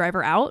get the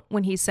driver out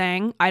when he's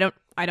saying, I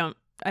don't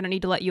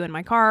need to let you in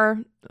my car.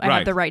 I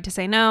have the right to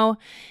say no.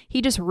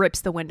 He just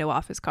rips the window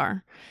off his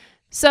car.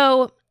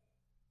 So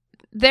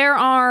there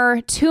are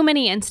too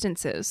many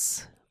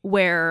instances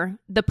where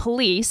the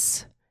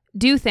police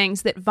do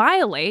things that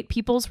violate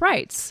people's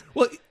rights.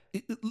 Well,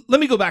 let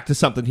me go back to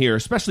something here,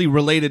 especially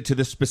related to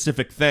this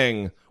specific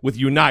thing with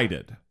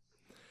United.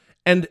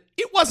 And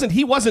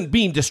he wasn't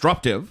being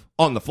disruptive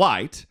on the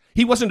flight.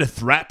 He wasn't a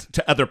threat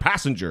to other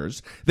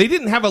passengers. They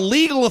didn't have a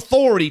legal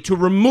authority to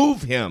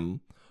remove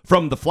him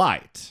from the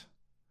flight.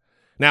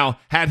 Now,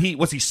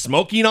 was he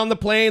smoking on the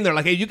plane? They're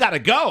like, hey, you got to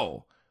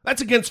go.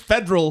 That's against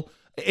federal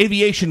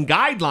aviation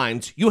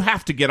guidelines. You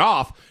have to get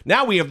off.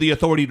 Now we have the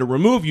authority to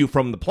remove you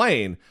from the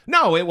plane.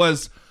 No, it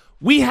was,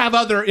 we have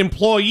other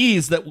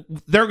employees that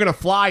they're going to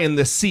fly in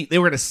this seat. They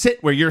were going to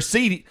sit where you're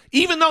seated.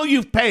 Even though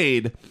you've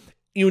paid,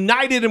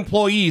 United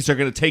employees are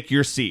going to take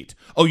your seat.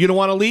 Oh, you don't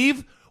want to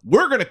leave?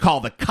 We're going to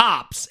call the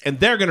cops and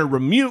they're going to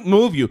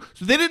remove you.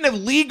 So they didn't have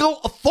legal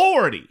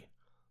authority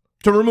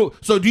to remove.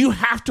 So do you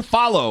have to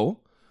follow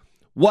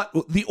what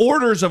the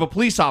orders of a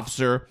police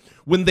officer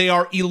when they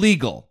are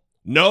illegal?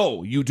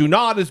 No, you do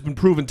not. It's been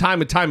proven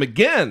time and time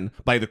again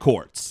by the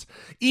courts.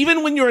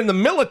 Even when you're in the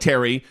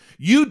military,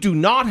 you do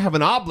not have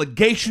an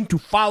obligation to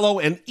follow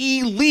an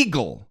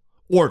illegal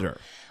order.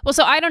 Well,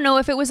 so I don't know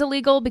if it was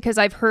illegal because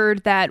I've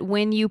heard that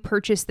when you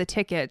purchase the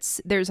tickets,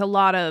 there's a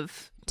lot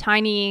of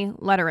tiny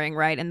lettering,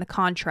 right, in the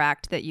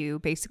contract that you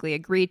basically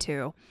agree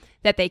to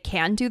that they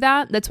can do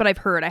that. That's what I've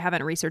heard. I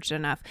haven't researched it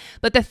enough.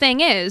 But the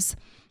thing is,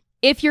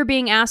 if you're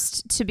being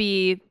asked to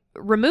be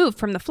removed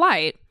from the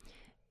flight,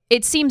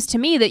 it seems to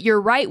me that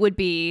your right would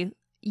be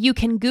you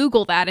can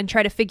Google that and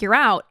try to figure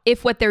out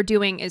if what they're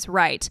doing is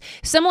right.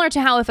 Similar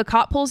to how if a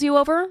cop pulls you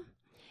over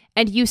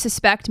and you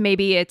suspect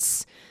maybe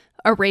it's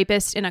a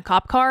rapist in a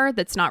cop car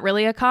that's not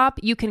really a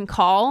cop, you can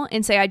call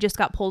and say, I just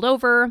got pulled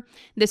over.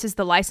 This is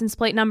the license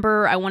plate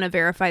number. I want to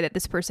verify that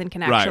this person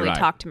can actually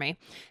talk to me.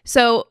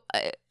 So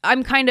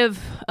I'm kind of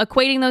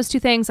equating those two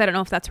things. I don't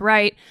know if that's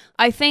right.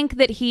 I think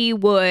that he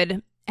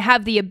would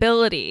have the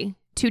ability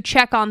to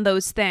check on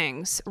those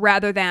things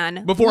rather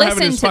than before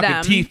having his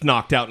fucking teeth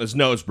knocked out and his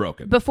nose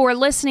broken. Before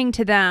listening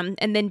to them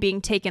and then being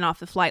taken off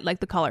the flight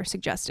like the caller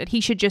suggested. He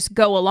should just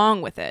go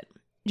along with it.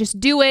 Just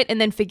do it and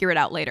then figure it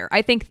out later.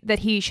 I think that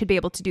he should be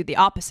able to do the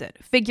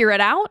opposite. Figure it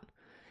out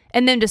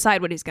and then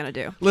decide what he's going to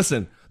do.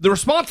 Listen, the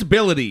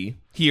responsibility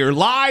here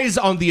lies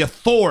on the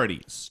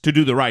authorities to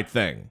do the right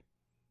thing.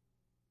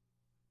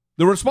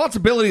 The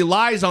responsibility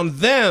lies on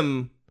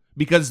them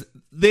because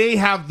they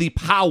have the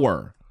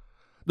power.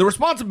 The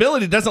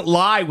responsibility doesn't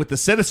lie with the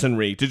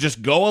citizenry to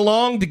just go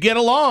along to get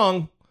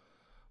along.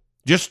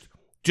 Just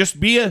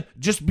be a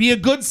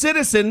good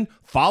citizen.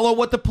 Follow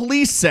what the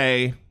police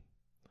say.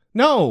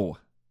 No.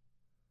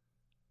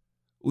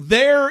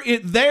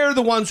 They're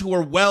the ones who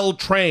are well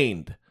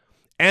trained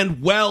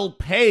and well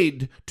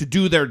paid to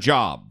do their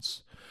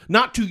jobs.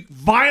 Not to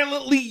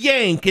violently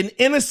yank an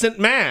innocent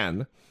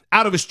man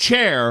out of his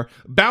chair,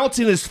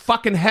 bouncing his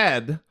fucking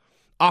head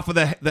off of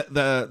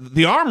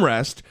the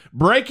armrest,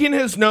 breaking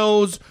his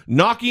nose,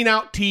 knocking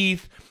out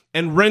teeth,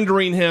 and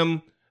rendering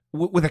him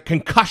with a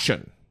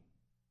concussion.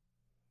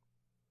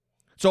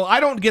 So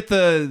I don't get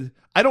the,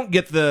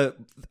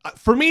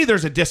 for me,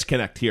 there's a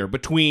disconnect here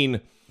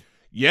between,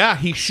 yeah,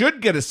 he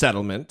should get a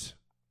settlement.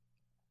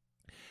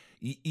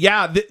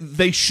 Yeah,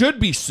 they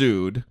should be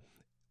sued,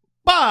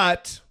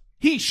 but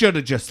he should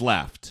have just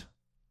left.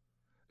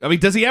 I mean,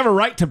 does he have a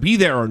right to be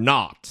there or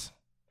not?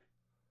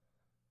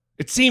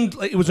 It seemed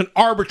like it was an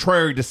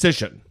arbitrary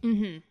decision.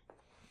 Mm-hmm.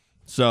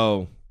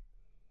 So,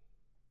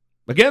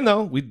 again,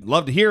 though, we'd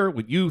love to hear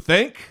what you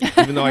think,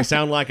 even though I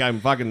sound like I'm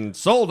fucking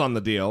sold on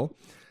the deal.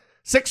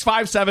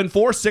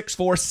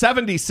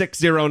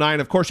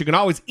 657-464-7609. Of course, you can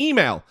always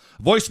email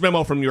a voice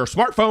memo from your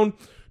smartphone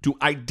to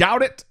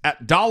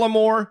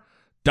idoubt@dollamore.com.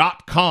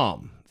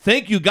 gmail.com.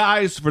 Thank you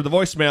guys for the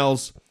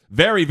voicemails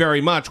very,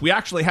 very much. We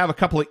actually have a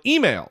couple of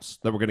emails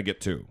that we're going to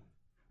get to.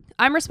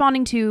 I'm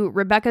responding to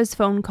Rebecca's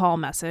phone call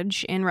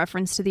message in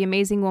reference to the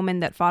amazing woman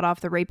that fought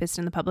off the rapist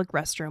in the public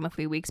restroom a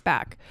few weeks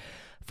back.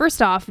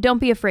 First off, don't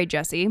be afraid,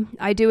 Jesse.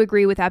 I do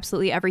agree with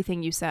absolutely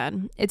everything you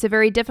said. It's a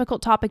very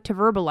difficult topic to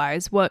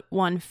verbalize what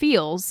one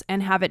feels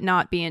and have it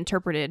not be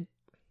interpreted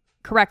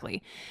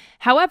correctly.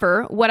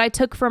 However, what I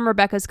took from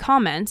Rebecca's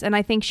comment, and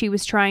I think she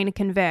was trying to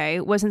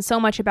convey, wasn't so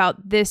much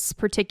about this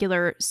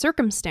particular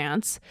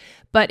circumstance,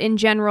 but in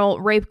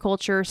general, rape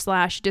culture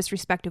 /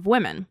 disrespect of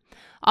women.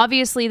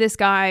 Obviously, this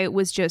guy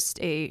was just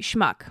a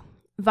schmuck.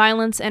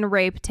 Violence and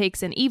rape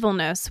takes an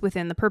evilness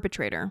within the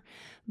perpetrator.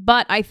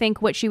 But I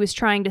think what she was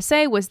trying to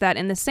say was that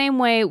in the same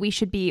way we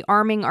should be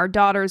arming our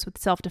daughters with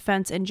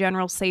self-defense and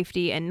general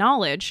safety and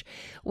knowledge,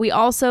 we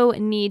also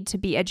need to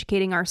be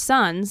educating our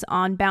sons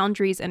on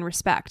boundaries and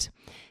respect.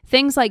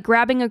 Things like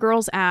grabbing a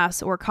girl's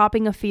ass or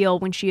copping a feel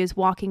when she is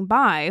walking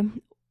by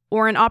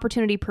or an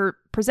opportunity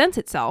presents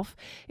itself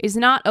is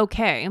not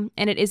okay,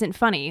 and it isn't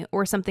funny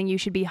or something you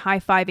should be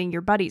high-fiving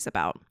your buddies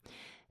about.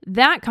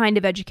 That kind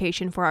of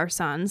education for our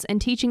sons and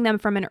teaching them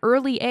from an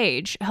early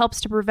age helps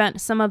to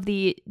prevent some of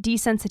the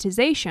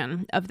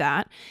desensitization of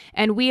that,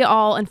 and we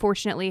all,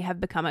 unfortunately,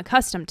 have become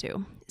accustomed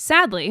to.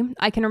 Sadly,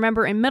 I can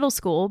remember in middle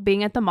school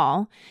being at the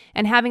mall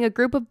and having a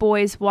group of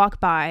boys walk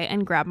by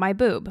and grab my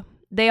boob.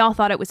 They all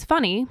thought it was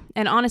funny,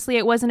 and honestly,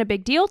 it wasn't a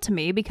big deal to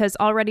me because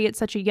already at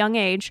such a young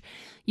age,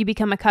 you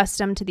become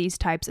accustomed to these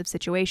types of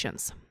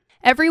situations.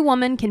 Every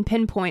woman can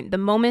pinpoint the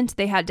moment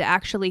they had to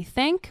actually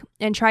think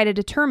and try to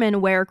determine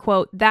where,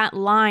 quote, that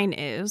line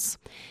is,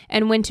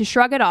 and when to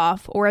shrug it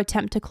off or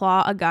attempt to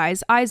claw a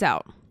guy's eyes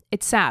out.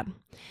 It's sad.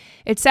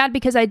 It's sad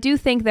because I do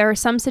think there are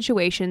some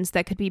situations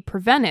that could be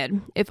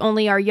prevented if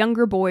only our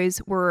younger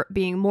boys were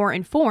being more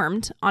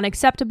informed on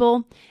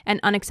acceptable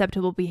and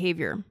unacceptable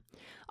behavior.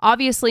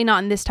 Obviously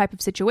not in this type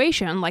of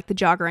situation like the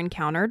jogger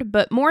encountered,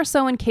 but more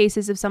so in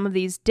cases of some of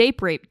these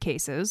date rape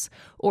cases,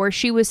 or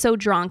she was so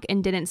drunk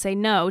and didn't say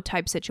no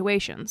type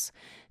situations.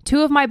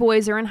 2 of my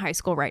boys are in high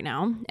school right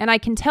now, and I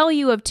can tell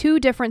you of 2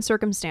 different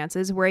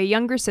circumstances where a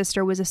younger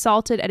sister was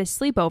assaulted at a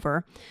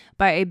sleepover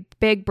by a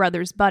big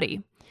brother's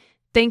buddy.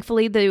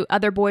 Thankfully, the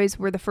other boys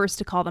were the first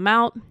to call them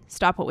out,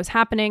 stop what was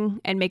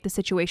happening, and make the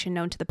situation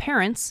known to the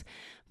parents.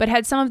 But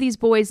had some of these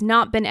boys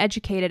not been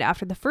educated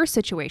after the first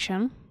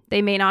situation,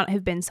 they may not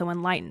have been so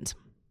enlightened.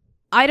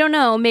 I don't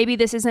know, maybe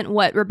this isn't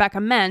what Rebecca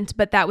meant,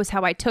 but that was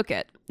how I took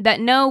it. That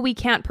no, we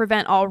can't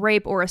prevent all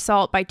rape or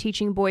assault by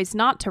teaching boys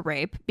not to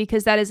rape,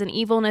 because that is an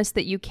evilness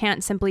that you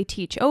can't simply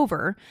teach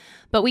over.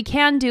 But we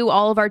can do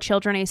all of our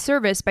children a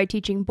service by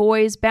teaching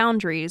boys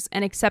boundaries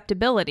and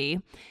acceptability,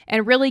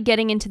 and really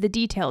getting into the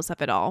details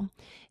of it all.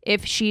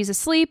 If she's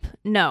asleep,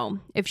 no.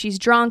 If she's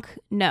drunk,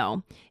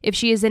 no. If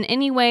she is in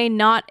any way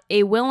not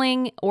a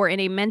willing or in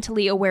a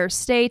mentally aware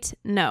state,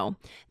 no.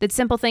 That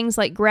simple things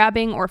like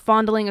grabbing or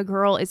fondling a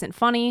girl isn't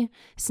funny,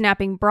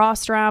 snapping bra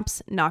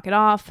straps, knock it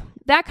off.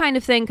 That kind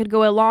of thing could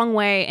go a long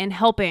way in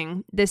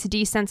helping this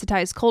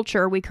desensitized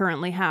culture we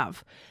currently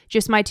have.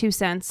 Just my 2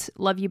 cents.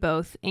 Love you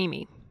both.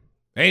 Amy.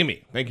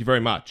 Amy, thank you very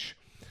much.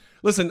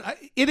 Listen,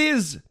 it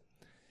is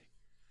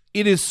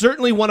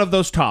certainly one of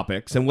those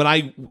topics, and when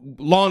I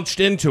launched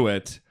into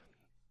it,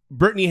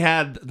 Brittany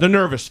had the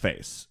nervous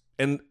face.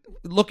 And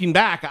looking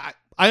back,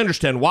 I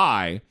understand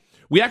why.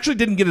 We actually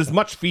didn't get as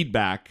much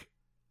feedback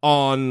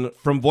from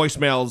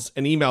voicemails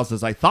and emails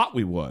as I thought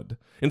we would.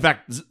 In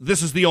fact,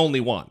 this is the only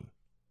one.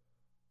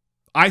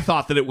 I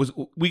thought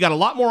that we got a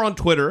lot more on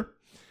Twitter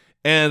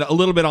and a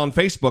little bit on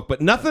Facebook, but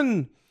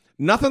nothing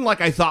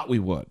like I thought we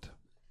would.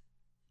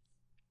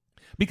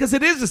 Because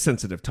it is a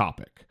sensitive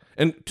topic.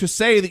 And to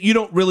say that you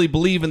don't really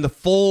believe in the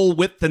full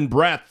width and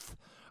breadth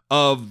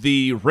of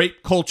the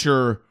rape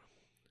culture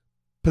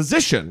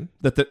position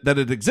that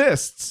it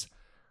exists,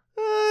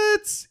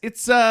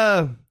 it's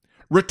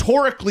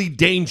rhetorically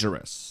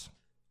dangerous,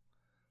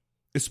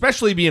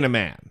 especially being a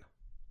man.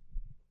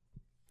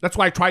 That's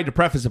why I tried to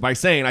preface it by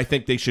saying I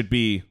think they should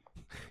be,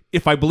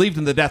 if I believed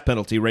in the death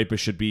penalty, rapists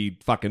should be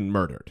fucking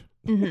murdered.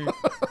 Mm-hmm.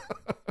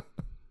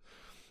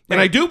 And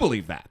I do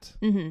believe that.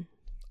 Mm-hmm.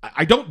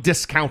 I don't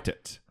discount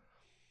it.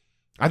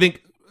 I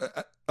think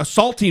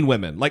assaulting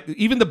women, like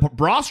even the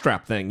bra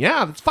strap thing,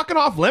 yeah, that's fucking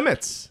off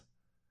limits.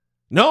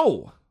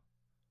 No.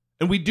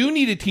 And we do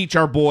need to teach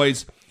our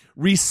boys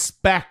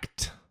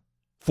respect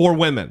for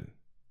women.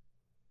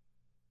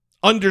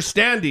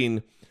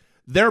 Understanding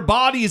their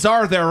bodies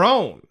are their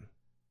own.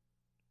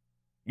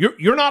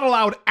 You're not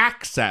allowed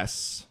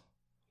access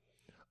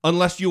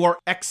unless you are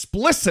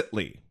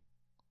explicitly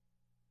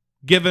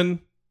given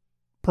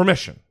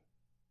permission.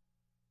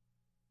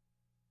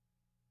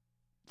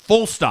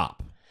 Full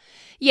stop.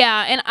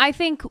 Yeah, and I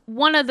think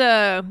one of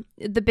the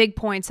big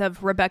points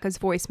of Rebecca's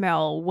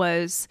voicemail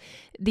was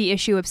the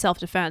issue of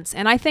self-defense.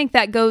 And I think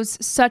that goes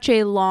such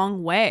a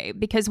long way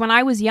because when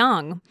I was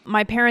young,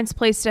 my parents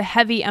placed a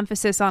heavy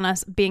emphasis on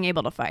us being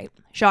able to fight.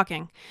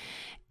 Shocking.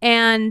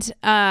 And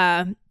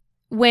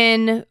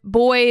when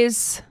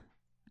boys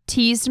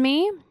teased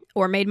me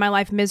or made my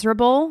life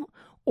miserable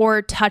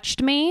or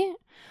touched me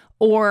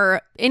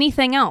or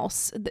anything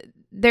else.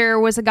 There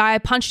was a guy I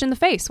punched in the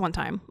face one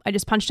time. I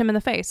just punched him in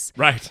the face.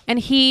 Right. And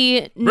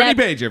he Brittany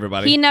Page,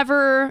 everybody. He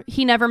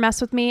never messed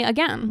with me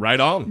again. Right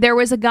on. There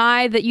was a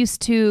guy that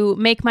used to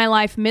make my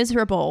life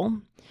miserable,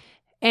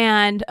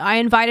 and I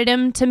invited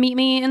him to meet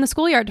me in the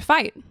schoolyard to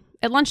fight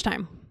at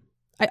lunchtime.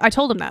 I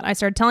told him that. I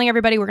started telling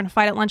everybody we're going to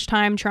fight at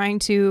lunchtime, trying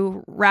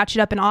to ratchet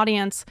up an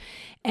audience.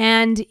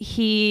 And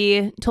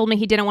he told me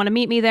he didn't want to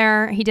meet me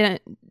there. He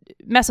didn't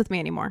mess with me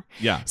anymore.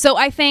 Yeah. So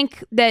I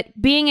think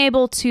that being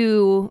able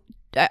to,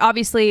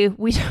 obviously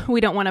we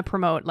don't want to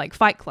promote like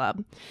Fight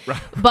Club,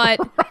 right. But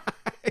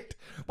right.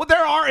 Well,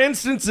 there are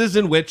instances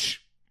in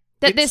which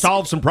it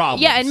solves some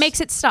problems. Yeah, it makes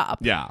it stop.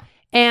 Yeah.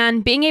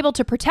 And being able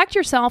to protect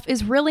yourself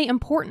is really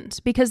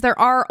important because there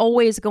are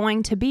always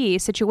going to be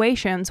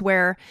situations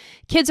where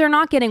kids are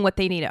not getting what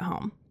they need at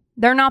home.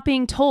 They're not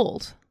being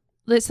told,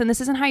 listen,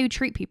 this isn't how you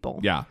treat people.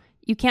 Yeah.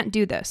 You can't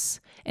do this.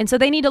 And so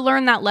they need to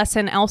learn that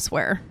lesson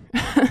elsewhere.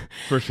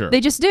 For sure.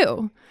 They just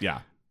do.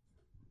 Yeah.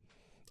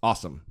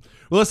 Awesome.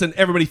 Well, listen,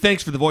 everybody,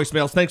 thanks for the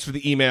voicemails. Thanks for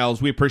the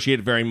emails. We appreciate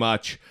it very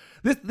much.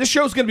 This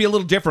show's going to be a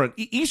little different.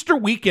 Easter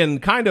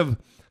weekend kind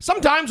of,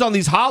 sometimes on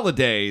these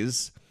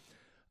holidays,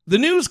 the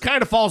news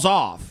kind of falls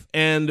off,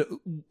 and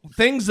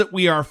things that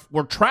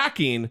we're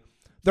tracking,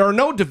 there are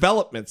no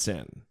developments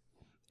in.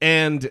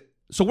 And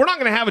so we're not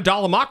going to have a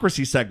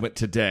Dollamocracy segment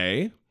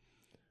today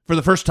for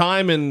the first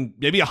time in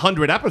maybe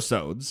 100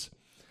 episodes.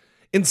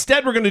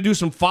 Instead, we're going to do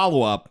some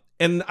follow-up,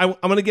 and I'm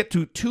going to get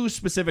to two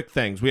specific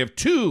things. We have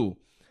two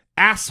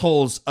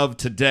assholes of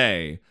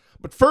today.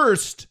 But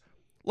first,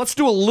 let's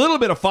do a little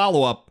bit of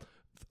follow-up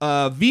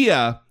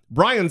via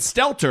Brian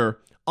Stelter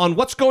on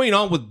what's going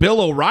on with Bill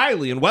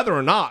O'Reilly and whether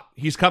or not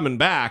he's coming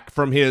back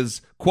from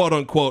his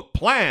quote-unquote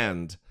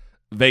planned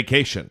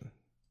vacation.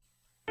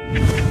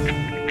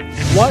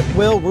 What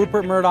will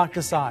Rupert Murdoch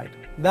decide?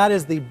 That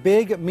is the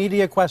big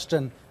media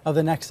question of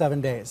the next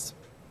 7 days.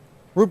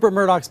 Rupert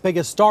Murdoch's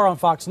biggest star on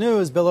Fox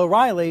News, Bill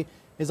O'Reilly,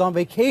 is on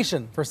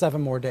vacation for 7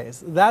 more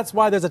days. That's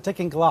why there's a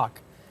ticking clock.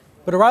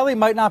 But O'Reilly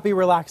might not be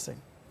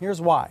relaxing.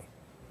 Here's why.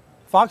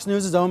 Fox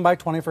News is owned by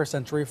 21st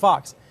Century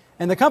Fox,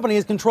 and the company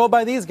is controlled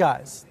by these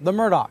guys, the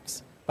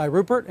Murdochs, by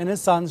Rupert and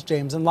his sons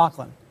James and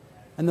Lachlan.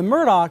 And the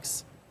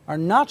Murdochs are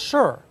not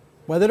sure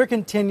whether to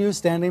continue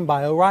standing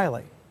by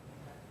O'Reilly.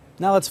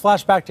 Now let's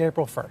flash back to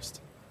April 1st.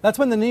 That's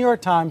when the New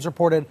York Times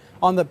reported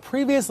on the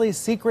previously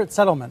secret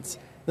settlements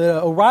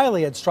that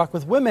O'Reilly had struck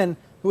with women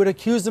who had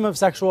accused him of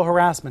sexual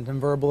harassment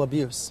and verbal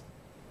abuse.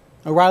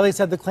 O'Reilly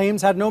said the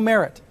claims had no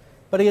merit,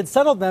 but he had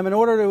settled them in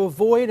order to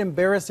avoid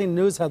embarrassing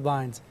news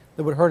headlines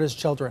that would hurt his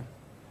children.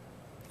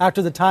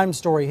 After the Times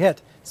story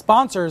hit,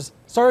 sponsors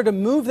started to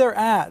move their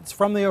ads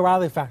from the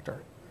O'Reilly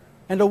factor.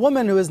 And a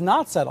woman who is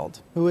not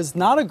settled, who has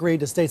not agreed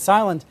to stay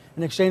silent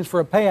in exchange for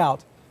a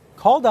payout,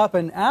 called up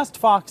and asked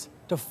Fox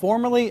to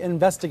formally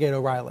investigate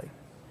O'Reilly.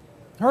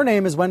 Her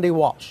name is Wendy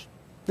Walsh.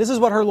 This is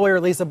what her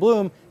lawyer, Lisa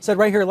Bloom, said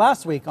right here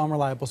last week on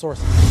Reliable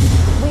Sources.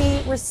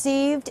 We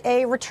received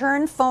a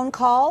return phone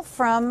call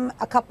from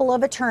a couple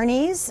of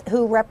attorneys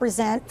who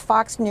represent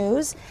Fox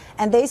News,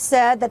 and they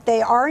said that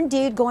they are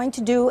indeed going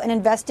to do an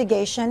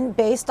investigation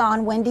based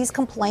on Wendy's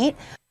complaint.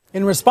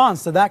 In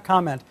response to that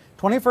comment,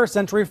 21st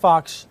Century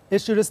Fox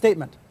issued a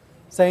statement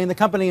saying the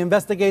company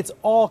investigates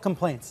all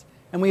complaints,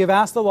 and we have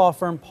asked the law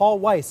firm Paul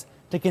Weiss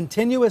to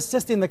continue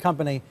assisting the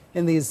company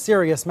in these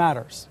serious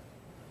matters.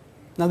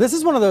 Now, this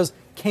is one of those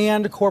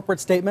canned corporate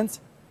statements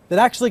that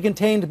actually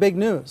contained big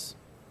news.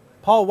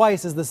 Paul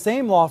Weiss is the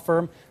same law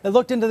firm that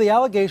looked into the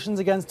allegations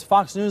against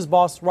Fox News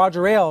boss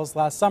Roger Ailes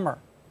last summer.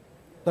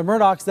 The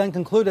Murdochs then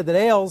concluded that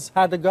Ailes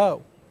had to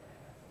go.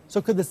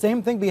 So could the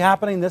same thing be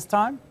happening this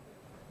time?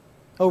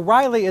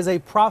 O'Reilly is a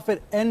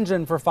profit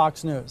engine for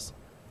Fox News,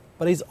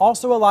 but he's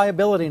also a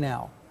liability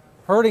now,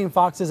 hurting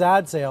Fox's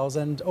ad sales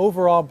and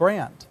overall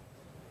brand.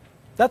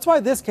 That's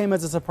why this came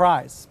as a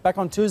surprise. Back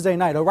on Tuesday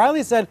night,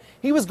 O'Reilly said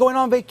he was going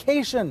on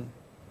vacation.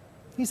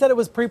 He said it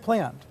was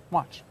pre-planned.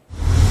 Watch.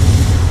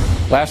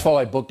 Last fall,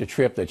 I booked a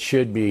trip that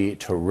should be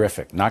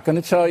terrific. Not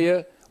going to tell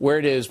you where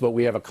it is, but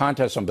we have a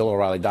contest on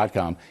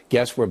BillO'Reilly.com.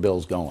 Guess where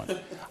Bill's going?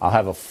 I'll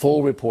have a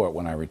full report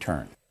when I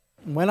return.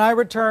 When I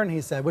return, he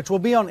said, which will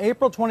be on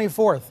April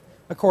 24th,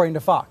 according to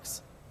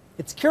Fox.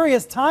 It's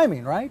curious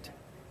timing, right?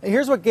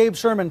 Here's what Gabe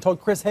Sherman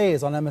told Chris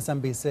Hayes on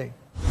MSNBC.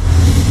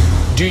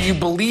 Do you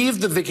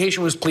believe the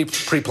vacation was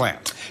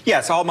pre-planned?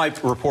 Yes, all my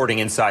reporting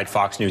inside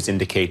Fox News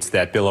indicates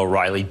that Bill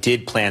O'Reilly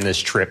did plan this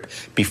trip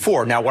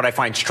before. Now, what I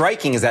find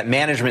striking is that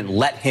management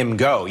let him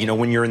go. You know,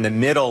 when you're in the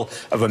middle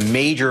of a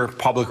major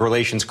public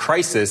relations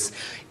crisis,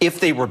 if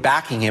they were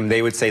backing him,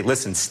 they would say,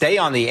 listen, stay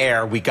on the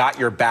air. We got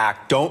your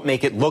back. Don't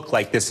make it look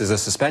like this is a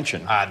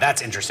suspension.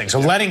 That's interesting. So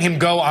letting him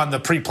go on the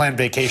pre-planned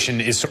vacation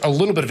is a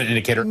little bit of an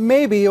indicator.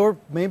 Maybe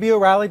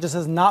O'Reilly just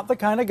is not the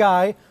kind of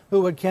guy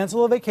who would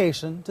cancel a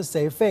vacation to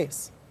save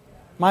face.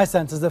 My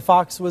sense is that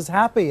Fox was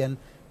happy and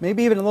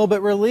maybe even a little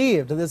bit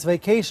relieved that this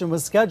vacation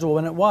was scheduled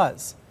when it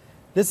was.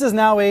 This is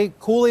now a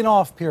cooling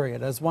off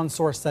period, as one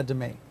source said to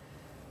me,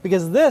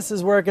 because this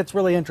is where it gets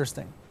really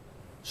interesting.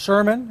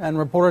 Sherman and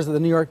reporters at the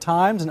New York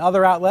Times and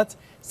other outlets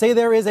say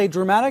there is a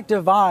dramatic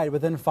divide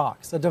within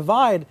Fox, a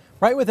divide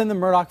right within the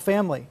Murdoch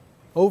family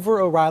over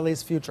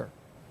O'Reilly's future.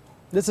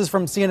 This is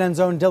from CNN's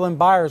own Dylan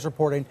Byers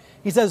reporting.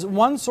 He says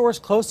one source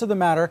close to the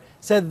matter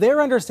said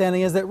their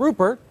understanding is that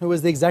Rupert, who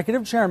is the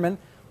executive chairman,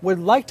 would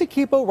like to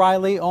keep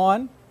O'Reilly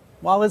on,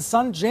 while his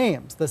son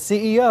James, the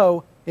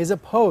CEO, is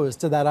opposed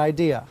to that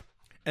idea.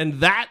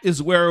 And that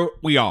is where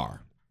we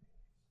are.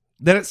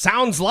 Then it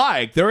sounds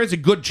like there is a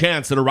good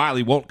chance that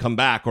O'Reilly won't come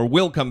back or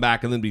will come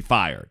back and then be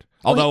fired.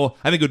 Although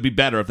I think it would be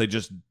better if they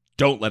just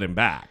don't let him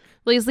back.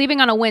 Well, he's leaving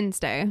on a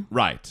Wednesday.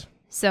 Right.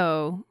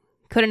 So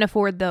couldn't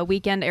afford the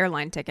weekend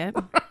airline ticket.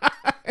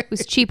 It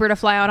was cheaper to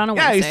fly out on a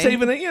Wednesday.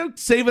 Yeah,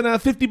 he's saving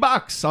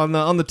 $50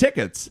 on the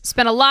tickets.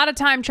 Spent a lot of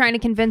time trying to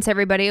convince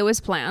everybody it was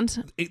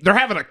planned. They're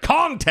having a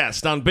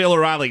contest on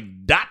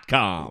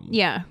BillO'Reilly.com.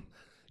 Yeah.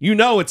 You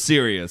know it's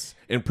serious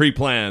and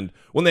pre-planned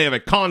when they have a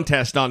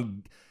contest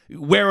on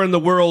where in the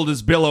world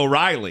is Bill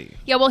O'Reilly.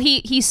 Yeah, well,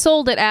 he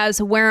sold it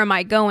as where am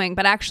I going?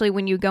 But actually,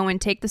 when you go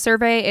and take the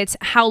survey, it's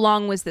how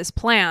long was this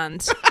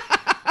planned?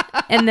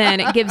 And then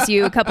it gives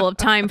you a couple of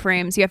time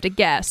frames you have to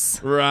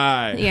guess.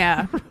 Right.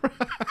 Yeah.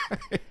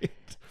 Right.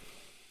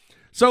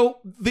 So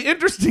the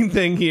interesting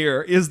thing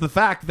here is the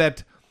fact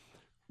that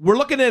we're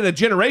looking at a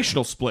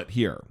generational split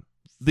here.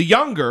 The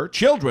younger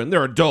children,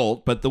 they're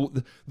adult, but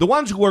the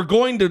ones who are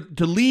going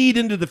to lead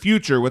into the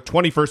future with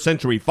 21st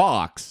Century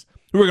Fox,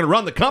 who are going to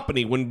run the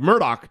company when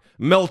Murdoch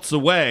melts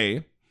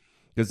away,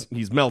 because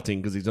he's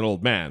melting because he's an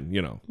old man,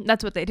 you know.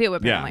 That's what they do,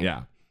 apparently.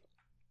 Yeah.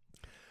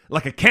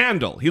 Like a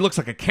candle. He looks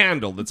like a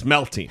candle that's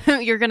melting.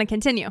 You're going to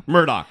continue.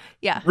 Murdoch.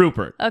 Yeah.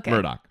 Rupert. Okay.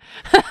 Murdoch.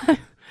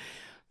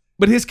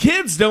 But his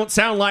kids don't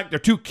sound like they're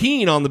too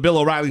keen on the Bill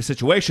O'Reilly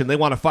situation. They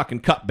want to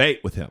fucking cut bait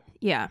with him.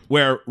 Yeah.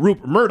 Where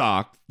Rupert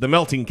Murdoch, the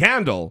melting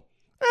candle,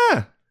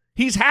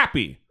 he's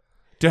happy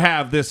to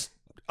have this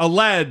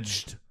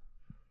alleged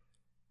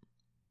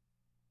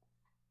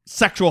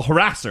sexual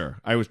harasser,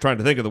 I was trying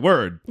to think of the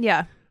word,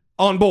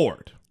 on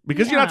board.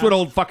 Because you know that's what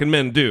old fucking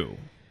men do,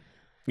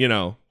 you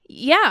know.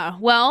 Yeah,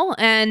 well,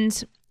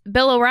 and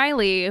Bill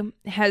O'Reilly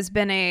has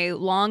been a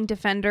long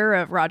defender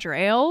of Roger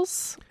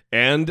Ailes.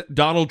 And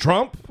Donald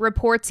Trump.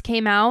 Reports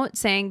came out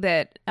saying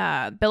that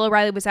Bill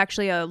O'Reilly was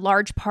actually a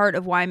large part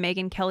of why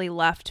Megyn Kelly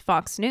left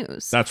Fox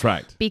News. That's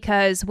right.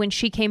 Because when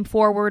she came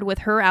forward with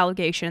her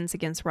allegations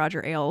against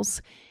Roger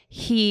Ailes,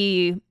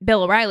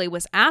 Bill O'Reilly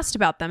was asked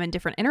about them in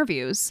different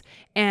interviews,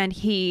 and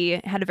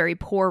he had a very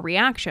poor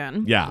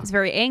reaction. Yeah. He was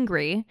very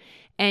angry,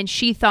 and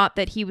she thought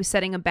that he was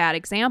setting a bad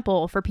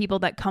example for people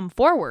that come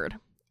forward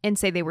and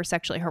say they were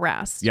sexually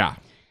harassed. Yeah.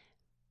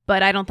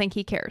 But I don't think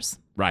he cares.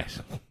 Right.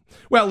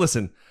 Well,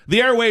 listen,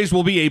 the airways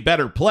will be a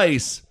better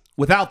place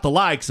without the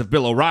likes of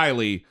Bill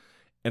O'Reilly.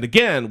 And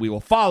again, we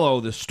will follow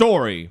the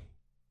story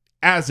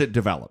as it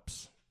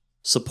develops.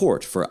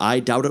 Support for I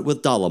Doubt It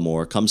with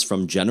Dollamore comes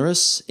from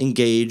generous,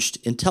 engaged,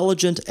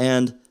 intelligent,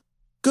 and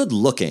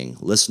good-looking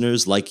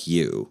listeners like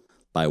you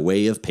by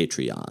way of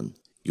Patreon.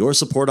 Your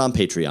support on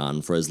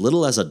Patreon for as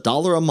little as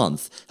 $1 a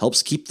month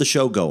helps keep the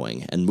show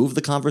going and move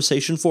the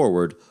conversation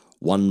forward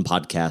one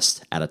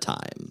podcast at a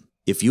time.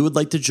 If you would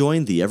like to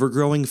join the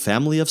ever-growing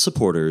family of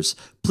supporters,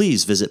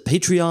 please visit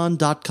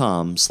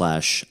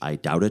patreon.com/I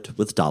Doubt It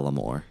with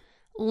Dollamore.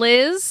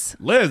 Liz,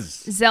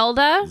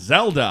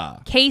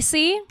 Zelda,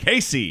 Casey,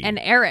 and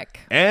Eric.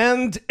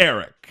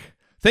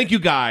 Thank you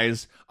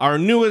guys, our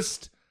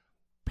newest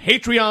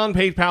Patreon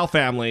PayPal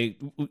family.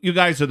 You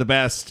guys are the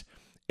best,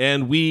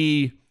 and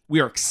we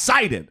are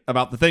excited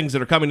about the things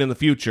that are coming in the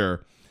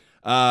future.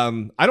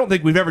 I don't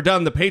think we've ever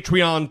done the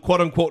Patreon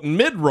quote-unquote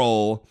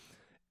mid-roll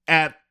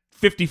at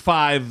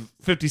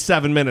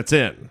 57 minutes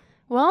in.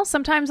 Well,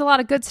 sometimes a lot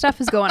of good stuff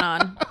is going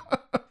on.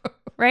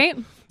 Right?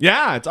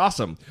 Yeah, it's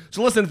awesome.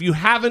 So listen, if you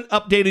haven't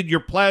updated your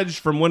pledge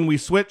from when we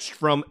switched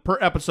from per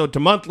episode to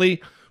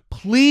monthly,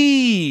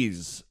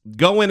 please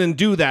go in and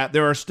do that.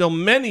 There are still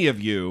many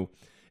of you,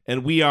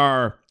 and we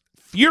are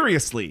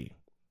furiously,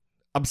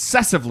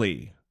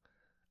 obsessively,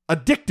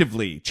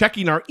 addictively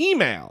checking our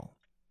email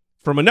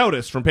from a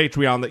notice from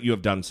Patreon that you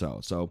have done so.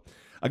 So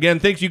again,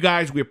 thanks you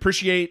guys. We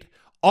appreciate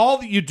all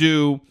that you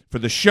do for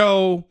the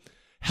show,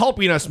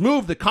 helping us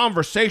move the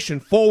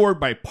conversation forward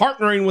by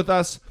partnering with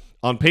us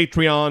on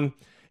Patreon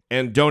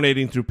and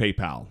donating through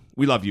PayPal.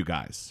 We love you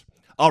guys.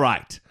 All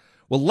right.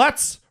 Well,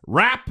 let's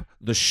wrap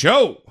the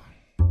show.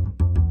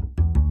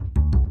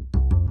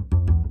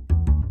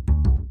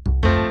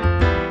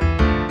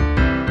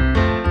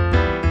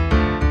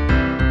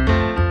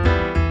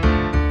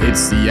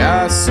 It's the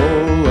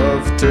asshole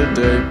of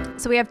today.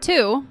 So we have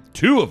two.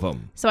 Two of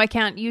them. So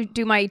you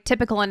do my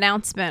typical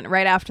announcement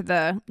right after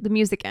the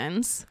music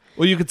ends.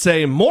 Well, you could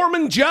say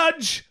Mormon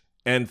judge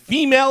and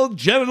female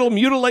genital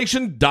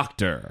mutilation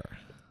doctor.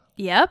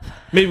 Yep.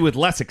 Maybe with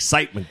less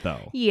excitement,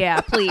 though.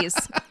 Yeah, please.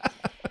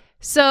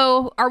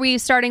 So are we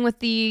starting with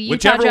the Utah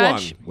Whichever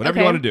judge? One. Whatever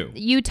you want to do.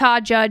 Utah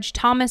Judge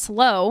Thomas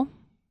Lowe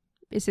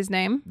is his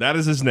name. That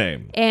is his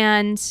name.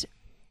 And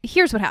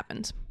here's what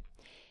happened.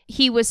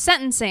 He was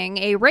sentencing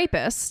a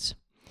rapist,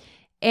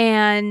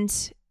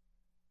 and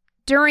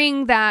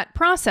during that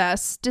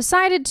process,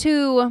 decided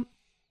to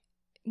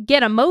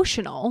get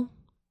emotional,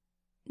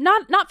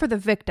 not for the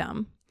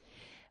victim,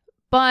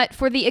 but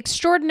for the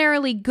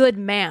extraordinarily good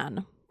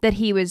man that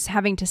he was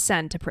having to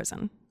send to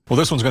prison. Well,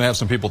 this one's going to have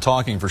some people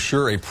talking for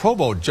sure. A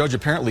Provo judge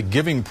apparently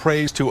giving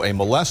praise to a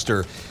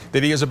molester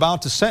that he is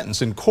about to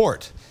sentence in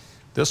court.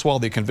 This while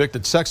the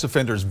convicted sex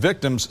offender's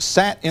victims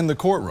sat in the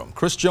courtroom.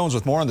 Chris Jones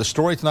with more on the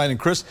story tonight. And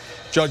Chris,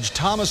 Judge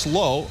Thomas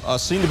Lowe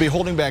seemed to be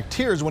holding back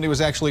tears when he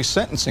was actually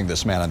sentencing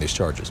this man on these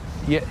charges.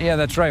 Yeah,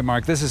 that's right,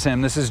 Mark. This is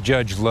him. This is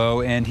Judge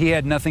Lowe, and he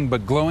had nothing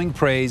but glowing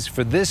praise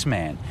for this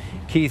man,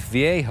 Keith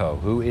Viejo,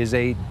 who is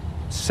a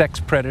sex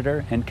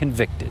predator and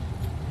convicted.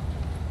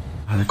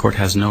 The court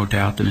has no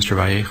doubt that Mr.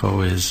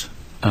 Vallejo is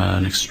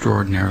an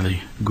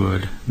extraordinarily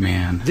good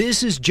man.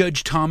 This is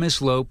Judge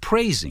Thomas Lowe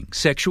praising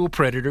sexual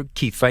predator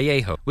Keith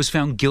Vallejo, was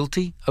found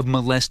guilty of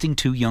molesting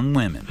 2 young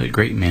women. But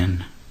great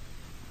men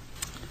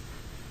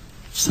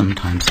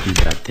sometimes do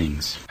bad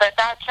things. But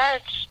that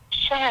judge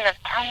shouldn't have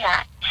done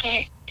that.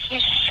 He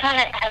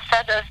shouldn't have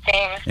said those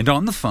things. And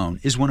on the phone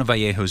is one of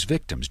Vallejo's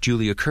victims,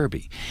 Julia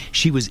Kirby.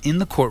 She was in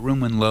the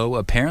courtroom when Lowe,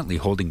 apparently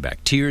holding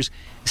back tears,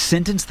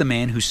 sentenced the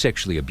man who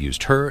sexually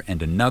abused her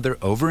and another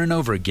over and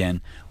over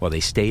again while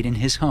they stayed in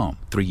his home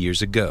 3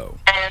 years ago.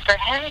 And for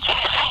him to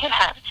say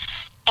that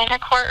in a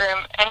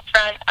courtroom in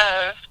front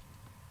of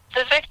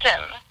the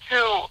victim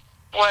who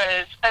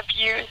was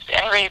abused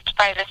and raped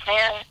by this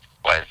man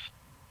was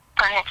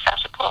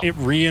unacceptable. It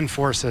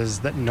reinforces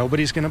that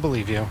nobody's going to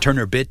believe you.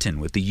 Turner Bitton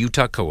with the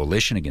Utah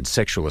Coalition Against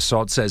Sexual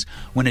Assault says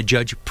when a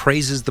judge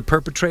praises the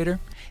perpetrator,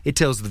 it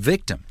tells the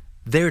victim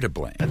they're to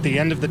blame. At the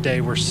end of the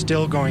day, we're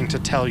still going to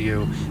tell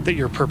you that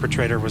your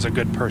perpetrator was a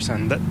good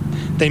person, that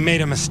they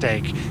made a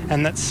mistake,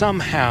 and that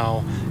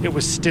somehow it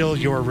was still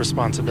your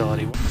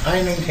responsibility.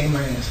 I maintain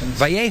my innocence.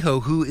 Vallejo,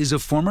 who is a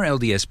former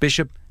LDS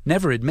bishop,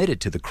 never admitted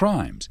to the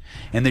crimes,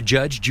 and the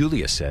judge,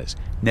 Julia says,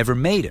 never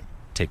made him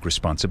take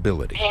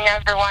responsibility. He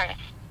never once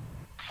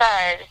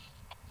said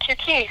to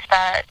Keith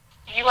that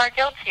you are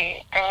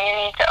guilty and you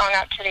need to own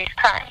up to these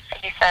crimes.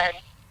 He said,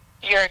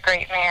 you're a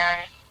great man,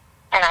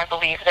 and I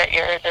believe that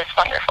you're this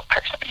wonderful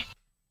person.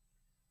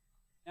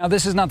 Now,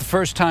 this is not the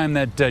first time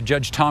that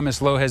Judge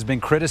Thomas Lowe has been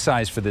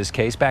criticized for this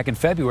case. Back in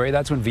February,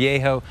 that's when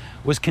Viejo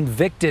was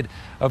convicted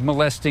of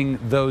molesting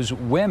those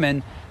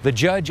women. The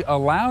judge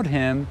allowed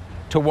him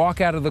to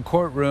walk out of the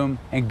courtroom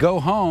and go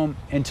home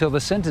until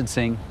the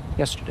sentencing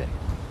yesterday.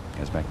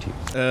 Guys, back to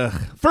you.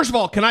 First of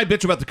all, can I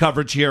bitch about the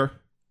coverage here?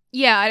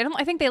 Yeah,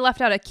 I think they left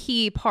out a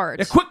key part.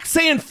 Yeah, quit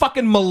saying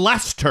fucking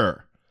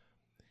molester.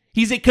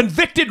 He's a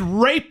convicted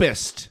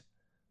rapist.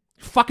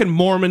 Fucking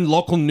Mormon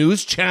local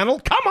news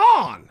channel? Come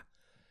on!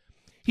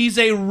 He's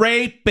a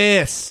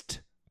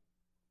rapist.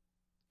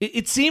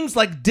 It seems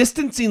like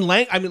distancing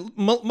language. I mean,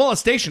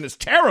 molestation is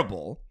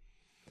terrible.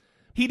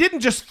 He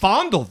didn't just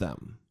fondle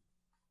them.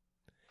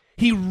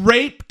 He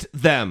raped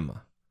them.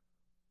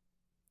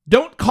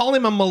 Don't call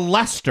him a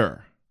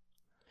molester.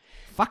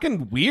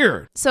 Fucking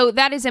weird. So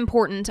that is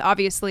important,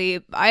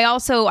 obviously.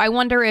 I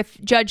wonder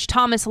if Judge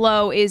Thomas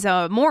Lowe is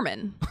a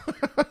Mormon.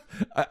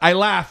 I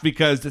laugh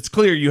because it's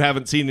clear you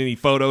haven't seen any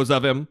photos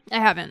of him. I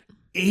haven't.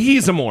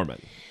 He's a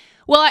Mormon.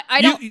 Well,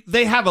 I don't...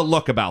 They have a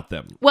look about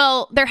them.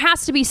 Well, there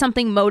has to be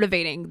something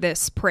motivating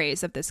this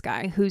praise of this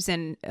guy who's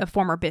a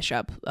former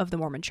bishop of the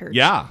Mormon Church.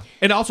 Yeah.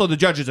 And also the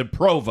judge is in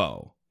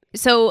Provo.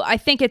 So I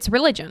think it's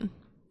religion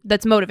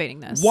that's motivating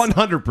this.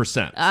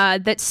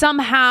 100%. That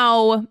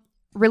somehow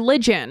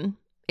religion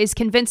is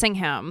convincing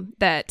him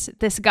that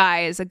this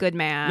guy is a good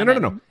man.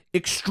 No.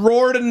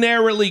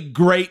 Extraordinarily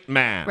great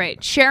man.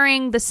 Right.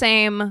 Sharing the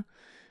same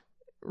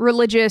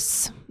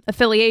religious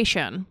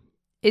affiliation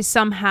is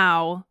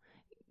somehow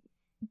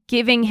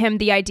giving him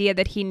the idea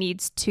that he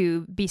needs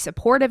to be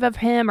supportive of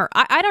him, or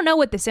I don't know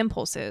what this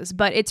impulse is,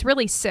 but it's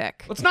really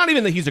sick. Well, it's not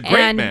even that he's a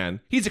great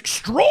man. He's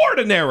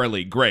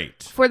extraordinarily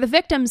great. For the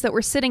victims that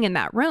were sitting in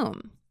that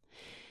room,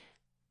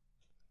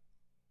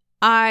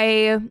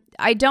 I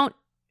don't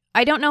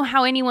know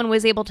how anyone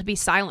was able to be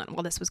silent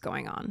while this was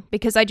going on,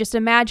 because I just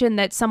imagine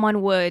that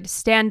someone would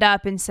stand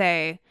up and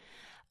say,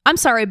 I'm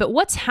sorry, but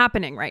what's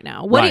happening right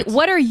now?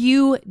 What are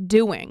you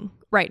doing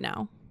right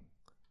now?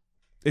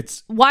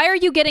 Why are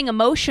you getting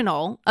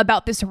emotional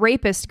about this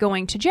rapist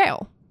going to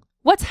jail?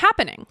 What's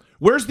happening?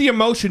 Where's the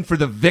emotion for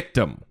the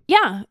victim?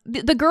 Yeah,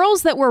 the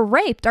girls that were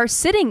raped are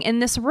sitting in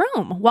this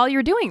room while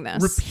you're doing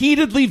this.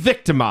 Repeatedly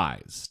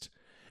victimized.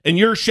 And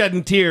you're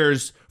shedding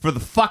tears for the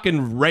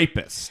fucking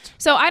rapist.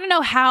 So I don't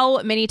know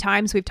how many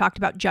times we've talked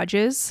about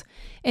judges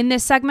in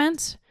this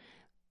segment.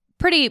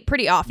 Pretty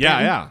often.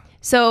 Yeah.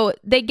 So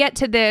they get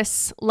to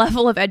this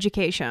level of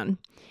education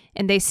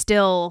and they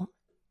still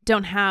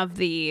don't have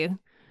the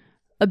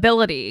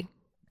ability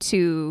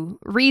to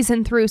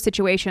reason through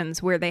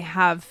situations where they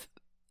have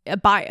a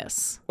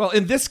bias. Well,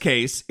 in this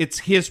case, it's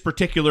his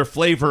particular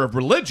flavor of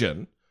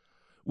religion,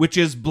 which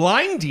is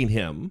blinding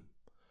him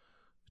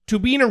to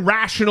being a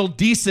rational,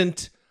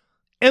 decent,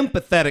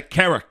 empathetic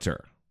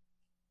character.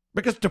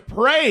 Because to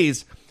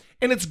praise,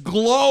 and it's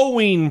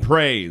glowing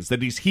praise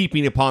that he's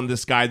heaping upon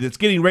this guy that's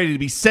getting ready to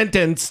be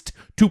sentenced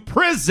to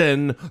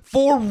prison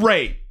for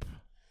rape.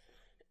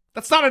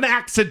 That's not an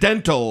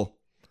accidental.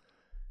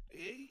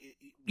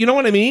 You know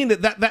what I mean?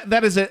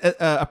 That is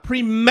a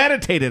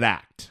premeditated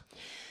act.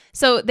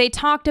 So they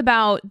talked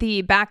about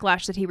the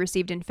backlash that he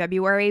received in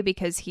February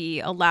because he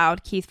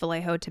allowed Keith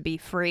Vallejo to be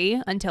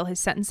free until his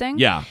sentencing.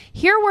 Yeah.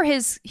 Here are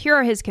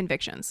his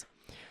convictions.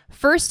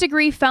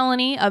 First-degree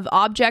felony of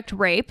object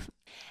rape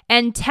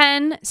and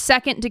 10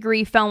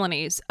 second-degree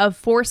felonies of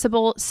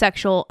forcible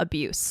sexual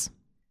abuse.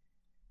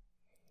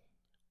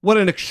 What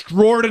an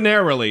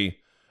extraordinarily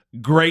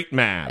great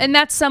man. And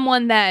that's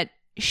someone that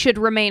should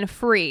remain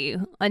free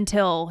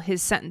until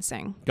his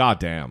sentencing.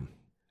 Goddamn.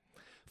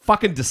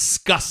 Fucking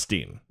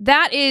disgusting.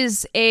 That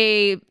is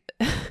a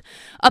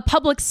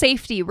public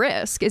safety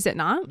risk, is it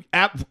not?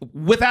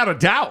 Without a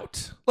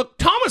doubt. Look,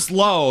 Thomas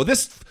Lowe,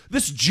 this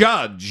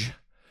judge,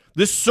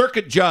 this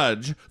circuit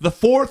judge, the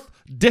 4th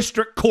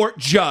District Court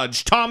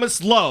judge,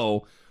 Thomas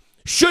Lowe,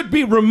 should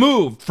be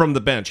removed from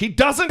the bench. He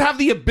doesn't have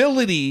the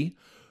ability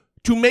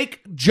to make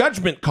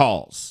judgment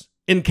calls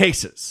in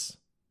cases.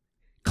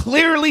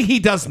 Clearly, he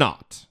does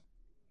not.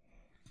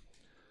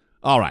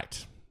 All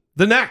right.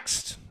 The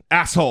next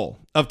asshole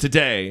of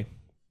today.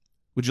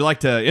 Would you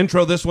like to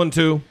intro this one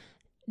too?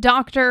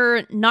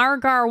 Dr.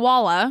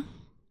 Nargarwala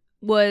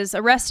was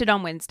arrested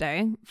on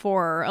Wednesday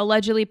for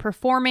allegedly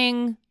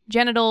performing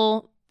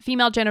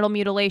female genital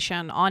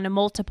mutilation on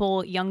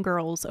multiple young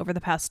girls over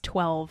the past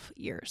 12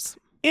 years.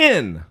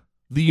 In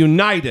the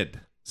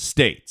United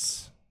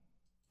States.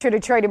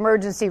 Detroit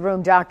emergency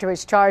room doctor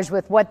is charged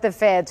with what the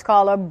feds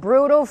call a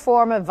brutal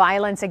form of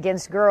violence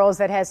against girls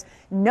that has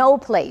no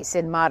place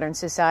in modern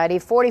society.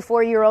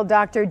 44-year-old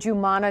Dr.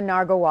 Jumana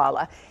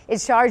Nargarwala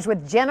is charged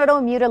with genital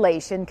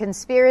mutilation,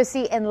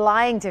 conspiracy, and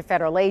lying to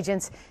federal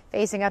agents,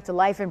 facing up to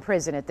life in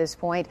prison at this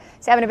point.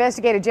 7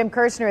 investigator Jim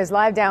Kirshner is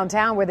live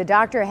downtown where the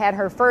doctor had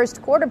her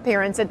first court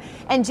appearance.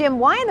 And Jim,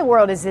 why in the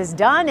world is this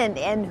done,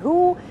 and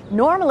who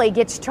normally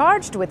gets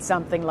charged with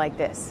something like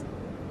this?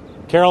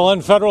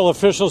 Carolyn, federal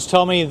officials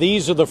tell me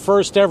these are the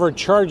first ever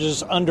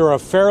charges under a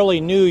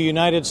fairly new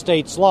United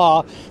States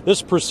law.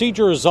 This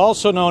procedure is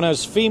also known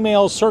as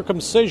female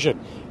circumcision.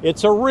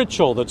 It's a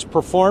ritual that's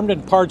performed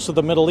in parts of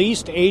the Middle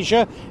East,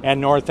 Asia, and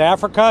North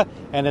Africa,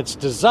 and it's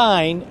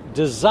designed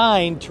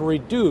to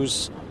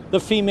reduce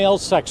the female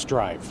sex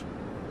drive.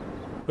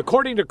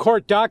 According to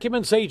court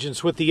documents,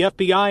 agents with the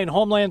FBI and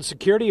Homeland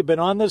Security have been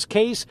on this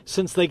case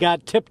since they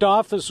got tipped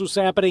off this was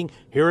happening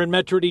here in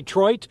Metro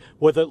Detroit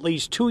with at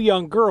least 2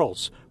 young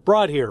girls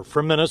brought here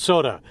from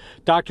Minnesota.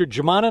 Dr.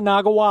 Jumana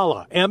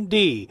Nargarwala,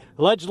 MD,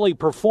 allegedly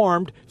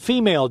performed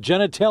female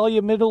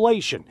genitalia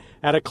mutilation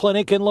at a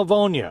clinic in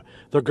Livonia.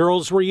 The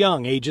girls were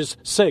young, ages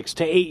 6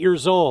 to 8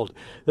 years old.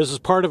 This is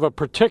part of a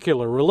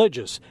particular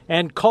religious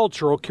and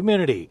cultural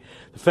community.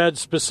 The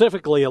feds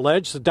specifically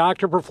allege the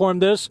doctor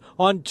performed this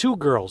on 2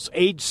 girls,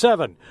 age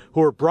 7,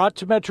 who were brought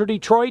to Metro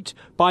Detroit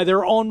by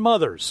their own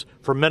mothers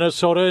from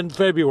Minnesota in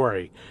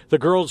February. The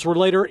girls were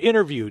later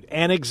interviewed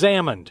and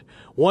examined.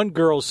 One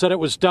girl said it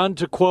was done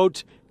to,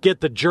 quote,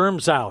 get the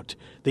germs out.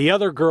 The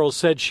other girl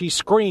said she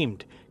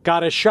screamed,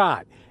 got a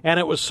shot, and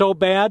it was so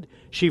bad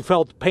she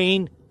felt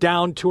pain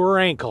down to her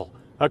ankle,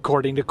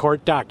 according to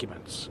court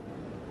documents.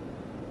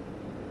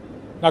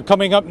 Now,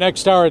 coming up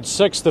next hour at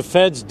 6, the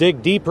feds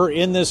dig deeper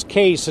in this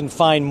case and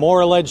find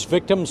more alleged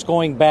victims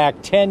going back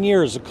 10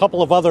 years. A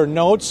couple of other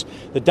notes.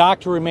 The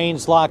doctor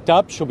remains locked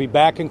up. She'll be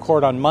back in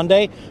court on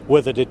Monday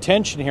with a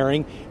detention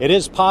hearing. It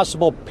is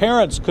possible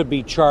parents could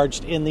be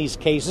charged in these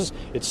cases.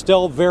 It's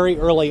still very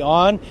early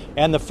on,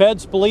 and the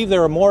feds believe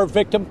there are more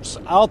victims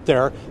out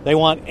there. They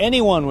want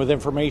anyone with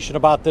information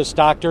about this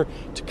doctor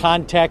to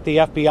contact the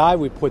FBI.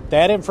 We put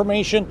that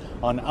information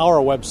on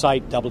our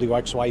website,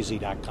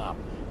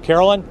 WXYZ.com.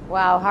 Carolyn?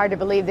 Wow, hard to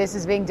believe this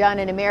is being done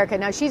in America.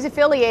 Now, she's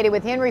affiliated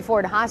with Henry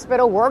Ford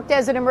Hospital, worked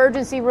as an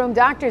emergency room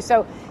doctor.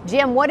 So,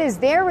 Jim, what is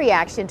their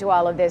reaction to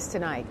all of this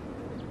tonight?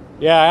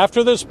 Yeah,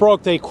 after this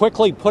broke, they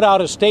quickly put out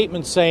a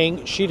statement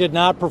saying she did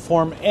not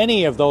perform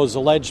any of those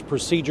alleged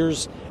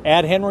procedures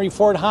at Henry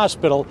Ford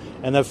Hospital,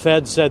 and the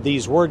Fed said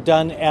these were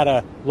done at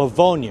a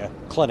Livonia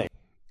clinic.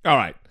 All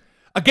right.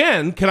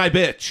 Again, can I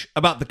bitch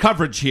about the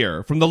coverage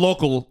here from the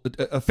local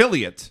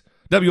affiliate,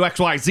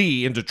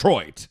 WXYZ in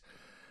Detroit?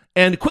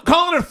 And quit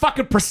calling it a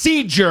fucking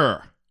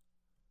procedure.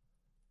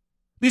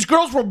 These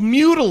girls were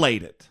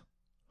mutilated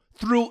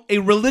through a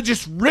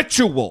religious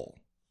ritual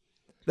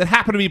that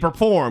happened to be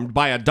performed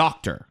by a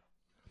doctor.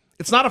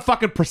 It's not a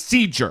fucking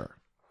procedure.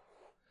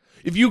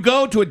 If you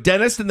go to a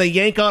dentist and they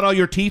yank out all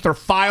your teeth or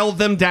file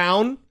them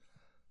down,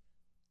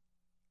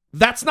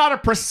 that's not a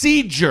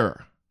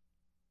procedure.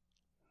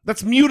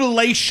 That's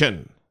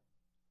mutilation.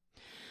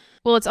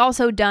 Well, it's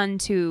also done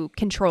to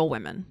control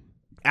women.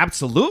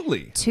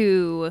 Absolutely.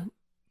 To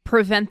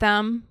prevent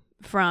them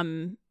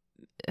from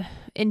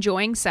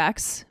enjoying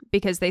sex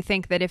because they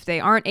think that if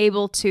they aren't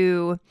able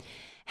to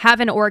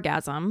have an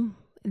orgasm,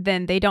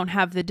 then they don't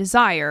have the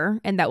desire,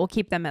 and that will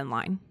keep them in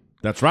line.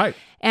 That's right.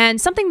 And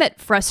something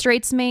that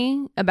frustrates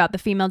me about the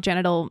female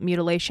genital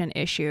mutilation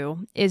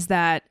issue is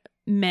that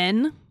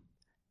men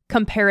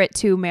compare it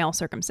to male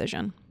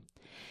circumcision.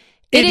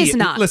 It is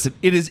not. Listen,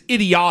 it is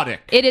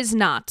idiotic. It is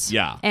not.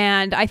 Yeah.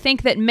 And I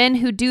think that men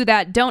who do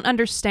that don't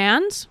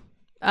understand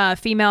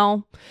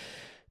female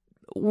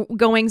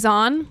goings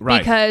on, Right.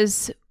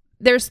 because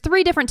there's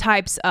 3 different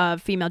types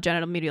of female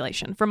genital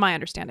mutilation, from my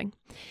understanding.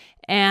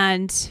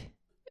 And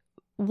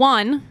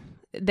one,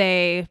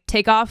 they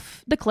take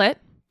off the clit.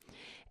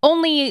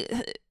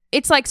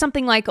 It's like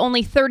something like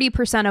only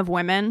 30% of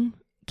women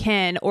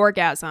can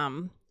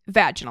orgasm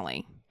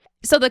vaginally.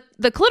 So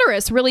the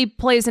clitoris really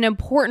plays an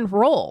important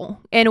role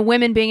in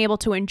women being able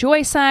to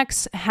enjoy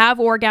sex, have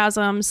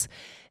orgasms.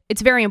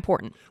 It's very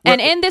important. Well,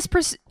 and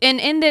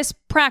in this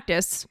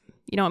practice,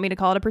 you don't want me to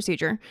call it a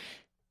procedure.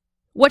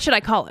 What should I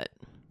call it?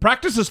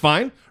 Practice is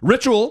fine.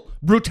 Ritual,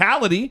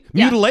 brutality,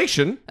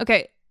 mutilation.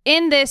 Okay.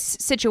 In this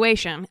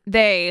situation,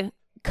 they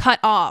cut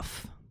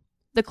off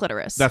the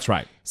clitoris. That's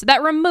right. So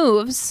that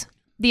removes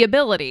the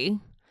ability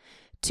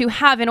to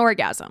have an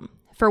orgasm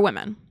for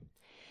women.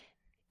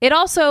 It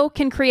also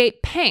can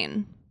create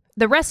pain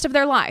the rest of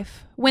their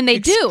life when they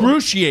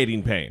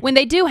Excruciating pain. when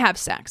they do have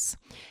sex.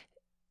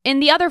 In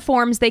the other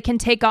forms, they can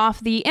take off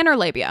the inner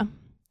labia.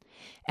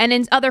 And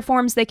in other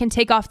forms, they can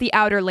take off the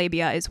outer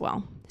labia as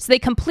well. So they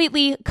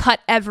completely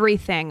cut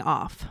everything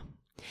off.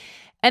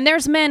 And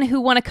there's men who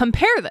want to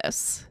compare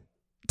this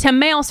to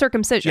male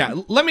circumcision.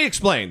 Yeah, let me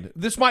explain.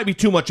 This might be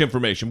too much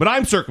information, but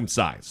I'm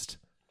circumcised.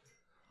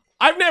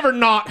 I've never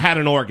not had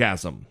an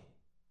orgasm.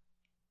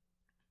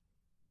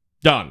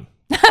 Done.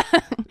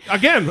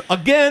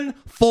 Again,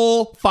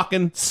 full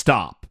fucking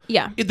stop.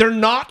 Yeah. They're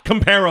not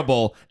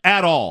comparable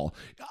at all.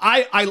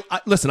 I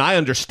listen, I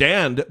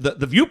understand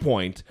the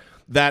viewpoint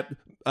that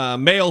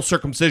male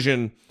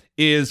circumcision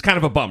is kind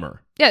of a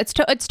bummer. Yeah,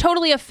 it's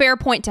totally a fair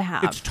point to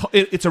have.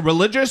 It's a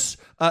religious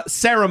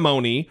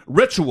ceremony,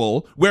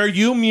 ritual, where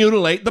you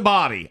mutilate the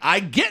body. I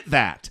get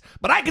that,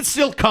 but I can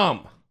still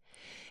come.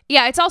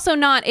 Yeah, it's also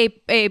not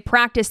a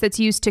practice that's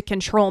used to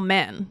control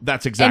men.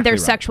 That's exactly and their right.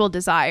 sexual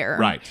desire.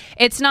 Right.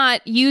 It's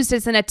not used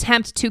as an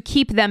attempt to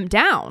keep them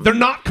down. They're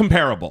not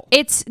comparable.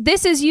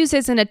 This is used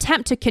as an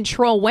attempt to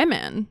control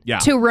women, Yeah.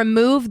 to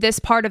remove this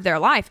part of their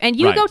life. And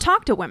you Right. go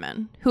talk to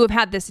women who have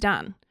had this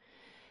done.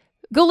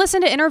 Go listen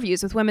to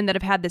interviews with women that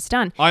have had this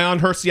done. Ayaan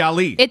Hirsi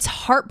Ali. It's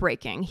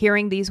heartbreaking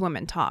hearing these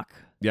women talk,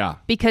 Yeah.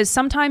 because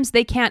sometimes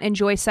they can't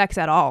enjoy sex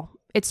at all.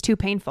 It's too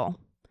painful.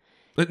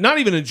 But not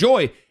even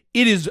enjoy.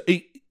 It is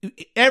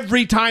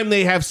every time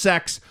they have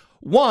sex,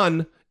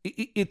 one,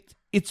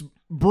 it's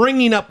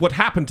bringing up what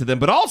happened to them,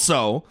 but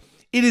also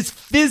it is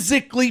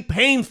physically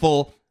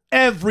painful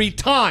every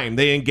time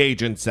they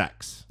engage in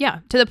sex. Yeah,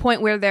 to the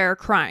point where they're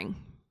crying.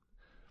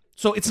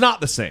 So it's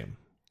not the same.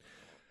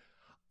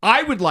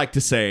 I would like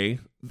to say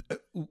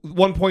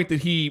one point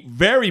that he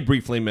very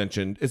briefly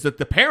mentioned is that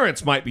the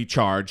parents might be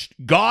charged.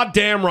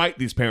 Goddamn right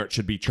these parents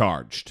should be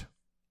charged.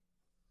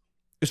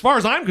 As far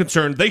as I'm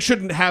concerned, they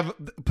shouldn't have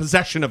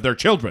possession of their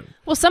children.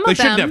 Well, some they of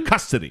them shouldn't have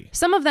custody.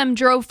 Some of them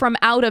drove from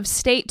out of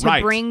state to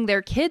Right. bring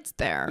their kids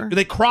there.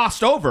 They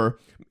crossed over.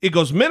 It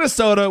goes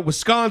Minnesota,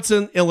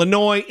 Wisconsin,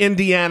 Illinois,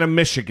 Indiana,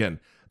 Michigan.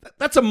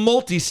 That's a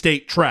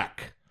multi-state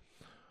trek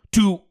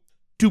to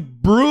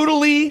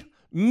brutally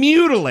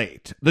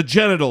mutilate the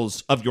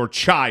genitals of your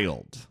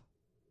child.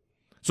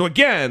 So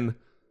again,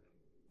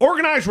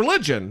 organized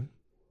religion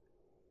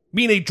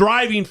being a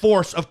driving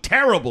force of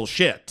terrible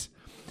shit.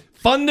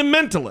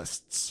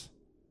 Fundamentalists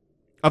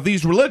of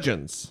these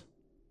religions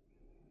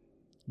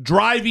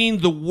driving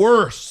the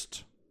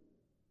worst.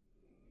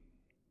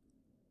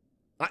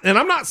 And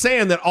I'm not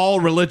saying that all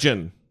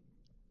religion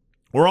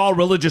or all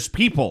religious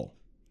people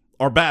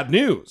are bad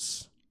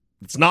news.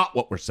 It's not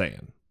what we're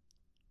saying.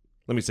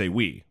 Let me say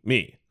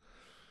me.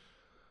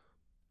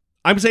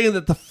 I'm saying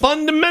that the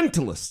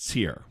fundamentalists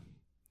here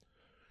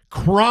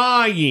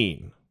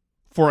crying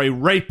for a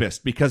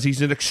rapist because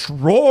he's an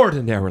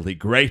extraordinarily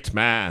great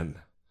man.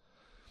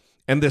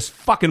 And this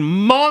fucking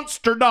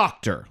monster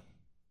doctor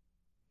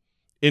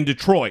in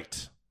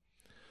Detroit,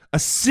 a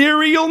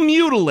serial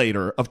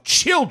mutilator of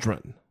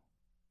children,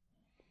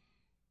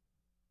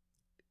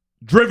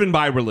 driven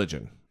by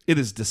religion. It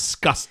is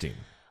disgusting.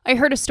 I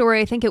heard a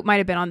story, I think it might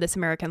have been on This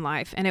American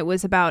Life, and it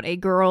was about a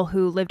girl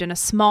who lived in a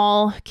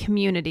small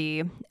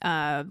community,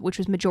 which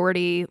was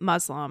majority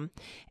Muslim,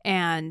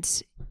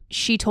 and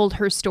she told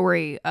her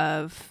story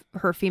of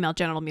her female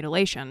genital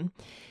mutilation,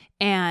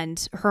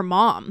 and her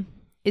mom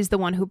is the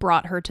one who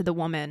brought her to the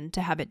woman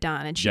to have it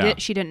done, and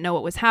she didn't know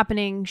what was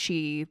happening.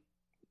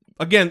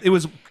 Again, it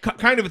was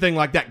kind of a thing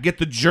like that. Get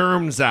the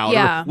germs out,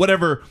 Yeah. or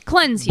whatever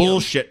Cleanse you.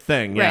 bullshit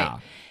thing. Yeah.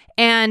 Right.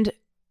 And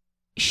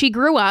she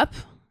grew up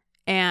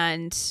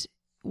and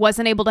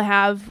wasn't able to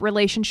have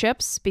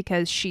relationships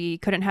because she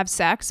couldn't have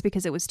sex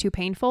because it was too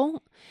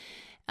painful.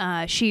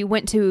 She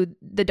went to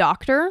the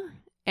doctor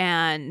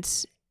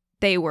and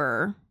they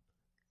were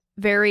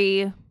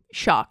very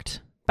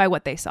shocked by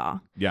what they saw.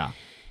 Yeah.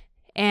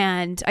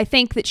 And I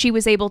think that she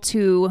was able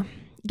to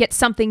get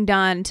something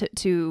done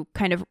to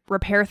kind of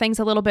repair things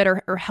a little bit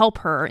or help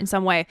her in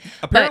some way.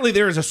 Apparently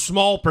there is a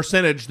small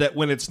percentage that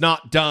when it's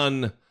not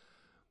done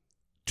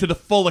to the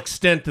full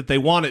extent that they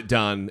want it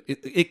done,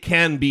 it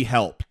can be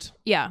helped.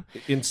 Yeah.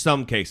 In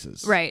some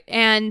cases. Right.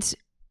 And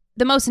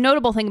the most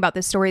notable thing about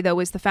this story, though,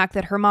 was the fact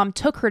that her mom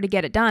took her to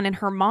get it done, and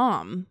her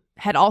mom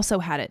had also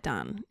had it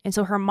done. And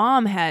so her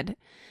mom had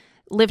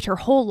lived her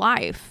whole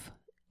life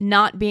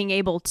not being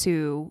able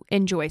to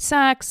enjoy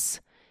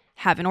sex,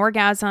 have an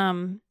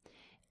orgasm.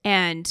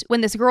 And when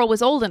this girl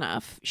was old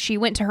enough, she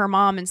went to her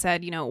mom and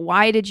said,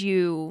 why did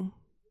you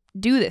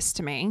do this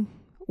to me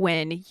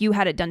when you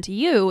had it done to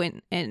you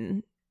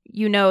and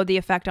the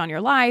effect on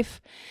your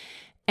life?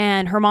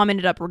 And her mom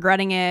ended up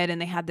regretting it,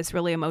 and they had this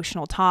really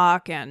emotional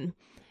talk. And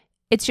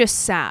it's just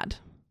sad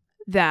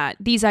that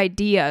these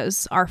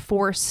ideas are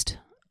forced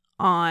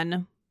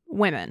on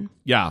women.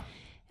 Yeah.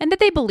 And that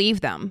they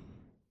believe them.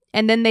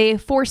 And then they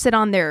force it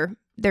on their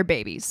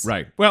babies.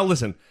 Right. Well,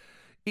 listen,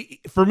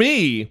 for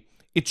me,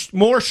 it's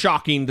more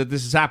shocking that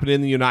this is happening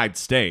in the United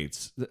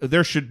States.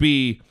 There should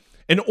be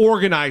an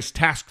organized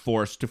task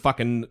force to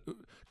fucking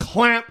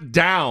clamp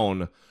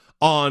down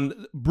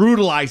on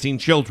brutalizing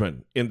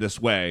children in this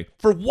way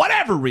for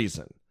whatever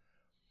reason.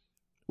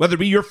 Whether it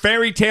be your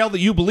fairy tale that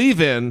you believe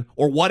in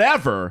or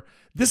whatever,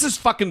 this is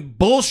fucking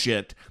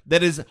bullshit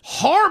that is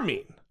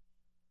harming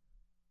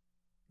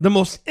the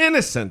most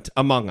innocent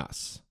among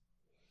us.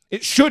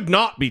 It should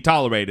not be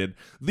tolerated.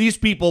 These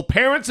people,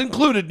 parents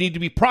included, need to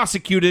be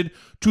prosecuted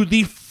to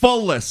the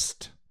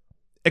fullest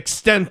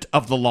extent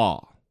of the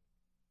law.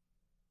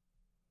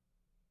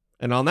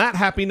 And on that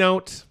happy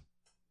note,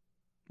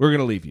 we're going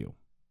to leave you.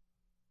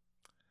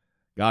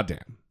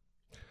 Goddamn.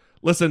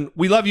 Listen,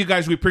 we love you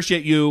guys. We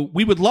appreciate you.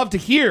 We would love to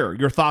hear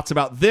your thoughts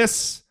about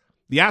this,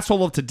 the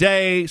Asshole of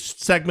Today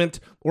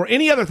segment, or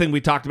any other thing we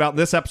talked about in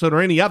this episode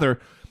or any other.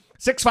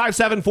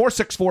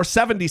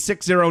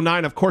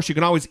 657-464-7609. Of course, you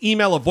can always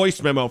email a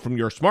voice memo from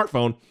your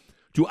smartphone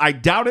to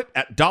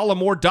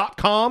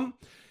idoubitit@dollamore.com.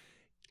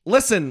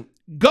 Listen,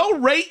 go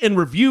rate and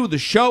review the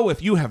show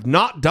if you have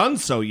not done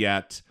so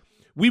yet.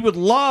 We would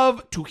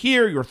love to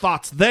hear your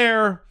thoughts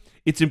there.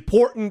 It's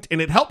important,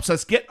 and it helps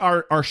us get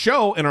our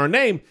show and our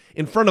name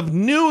in front of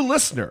new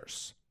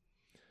listeners.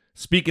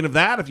 Speaking of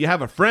that, if you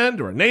have a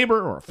friend or a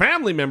neighbor or a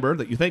family member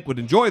that you think would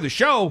enjoy the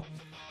show,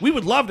 we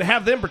would love to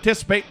have them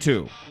participate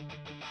too.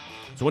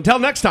 So until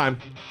next time,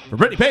 for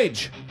Brittany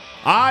Page,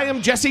 I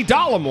am Jesse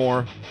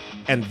Dollamore,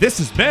 and this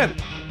has been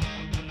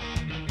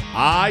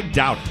I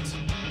Doubt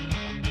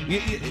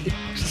It.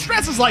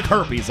 Stress is like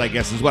herpes, I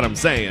guess is what I'm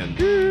saying.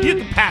 You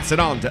can pass it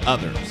on to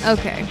others.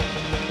 Okay.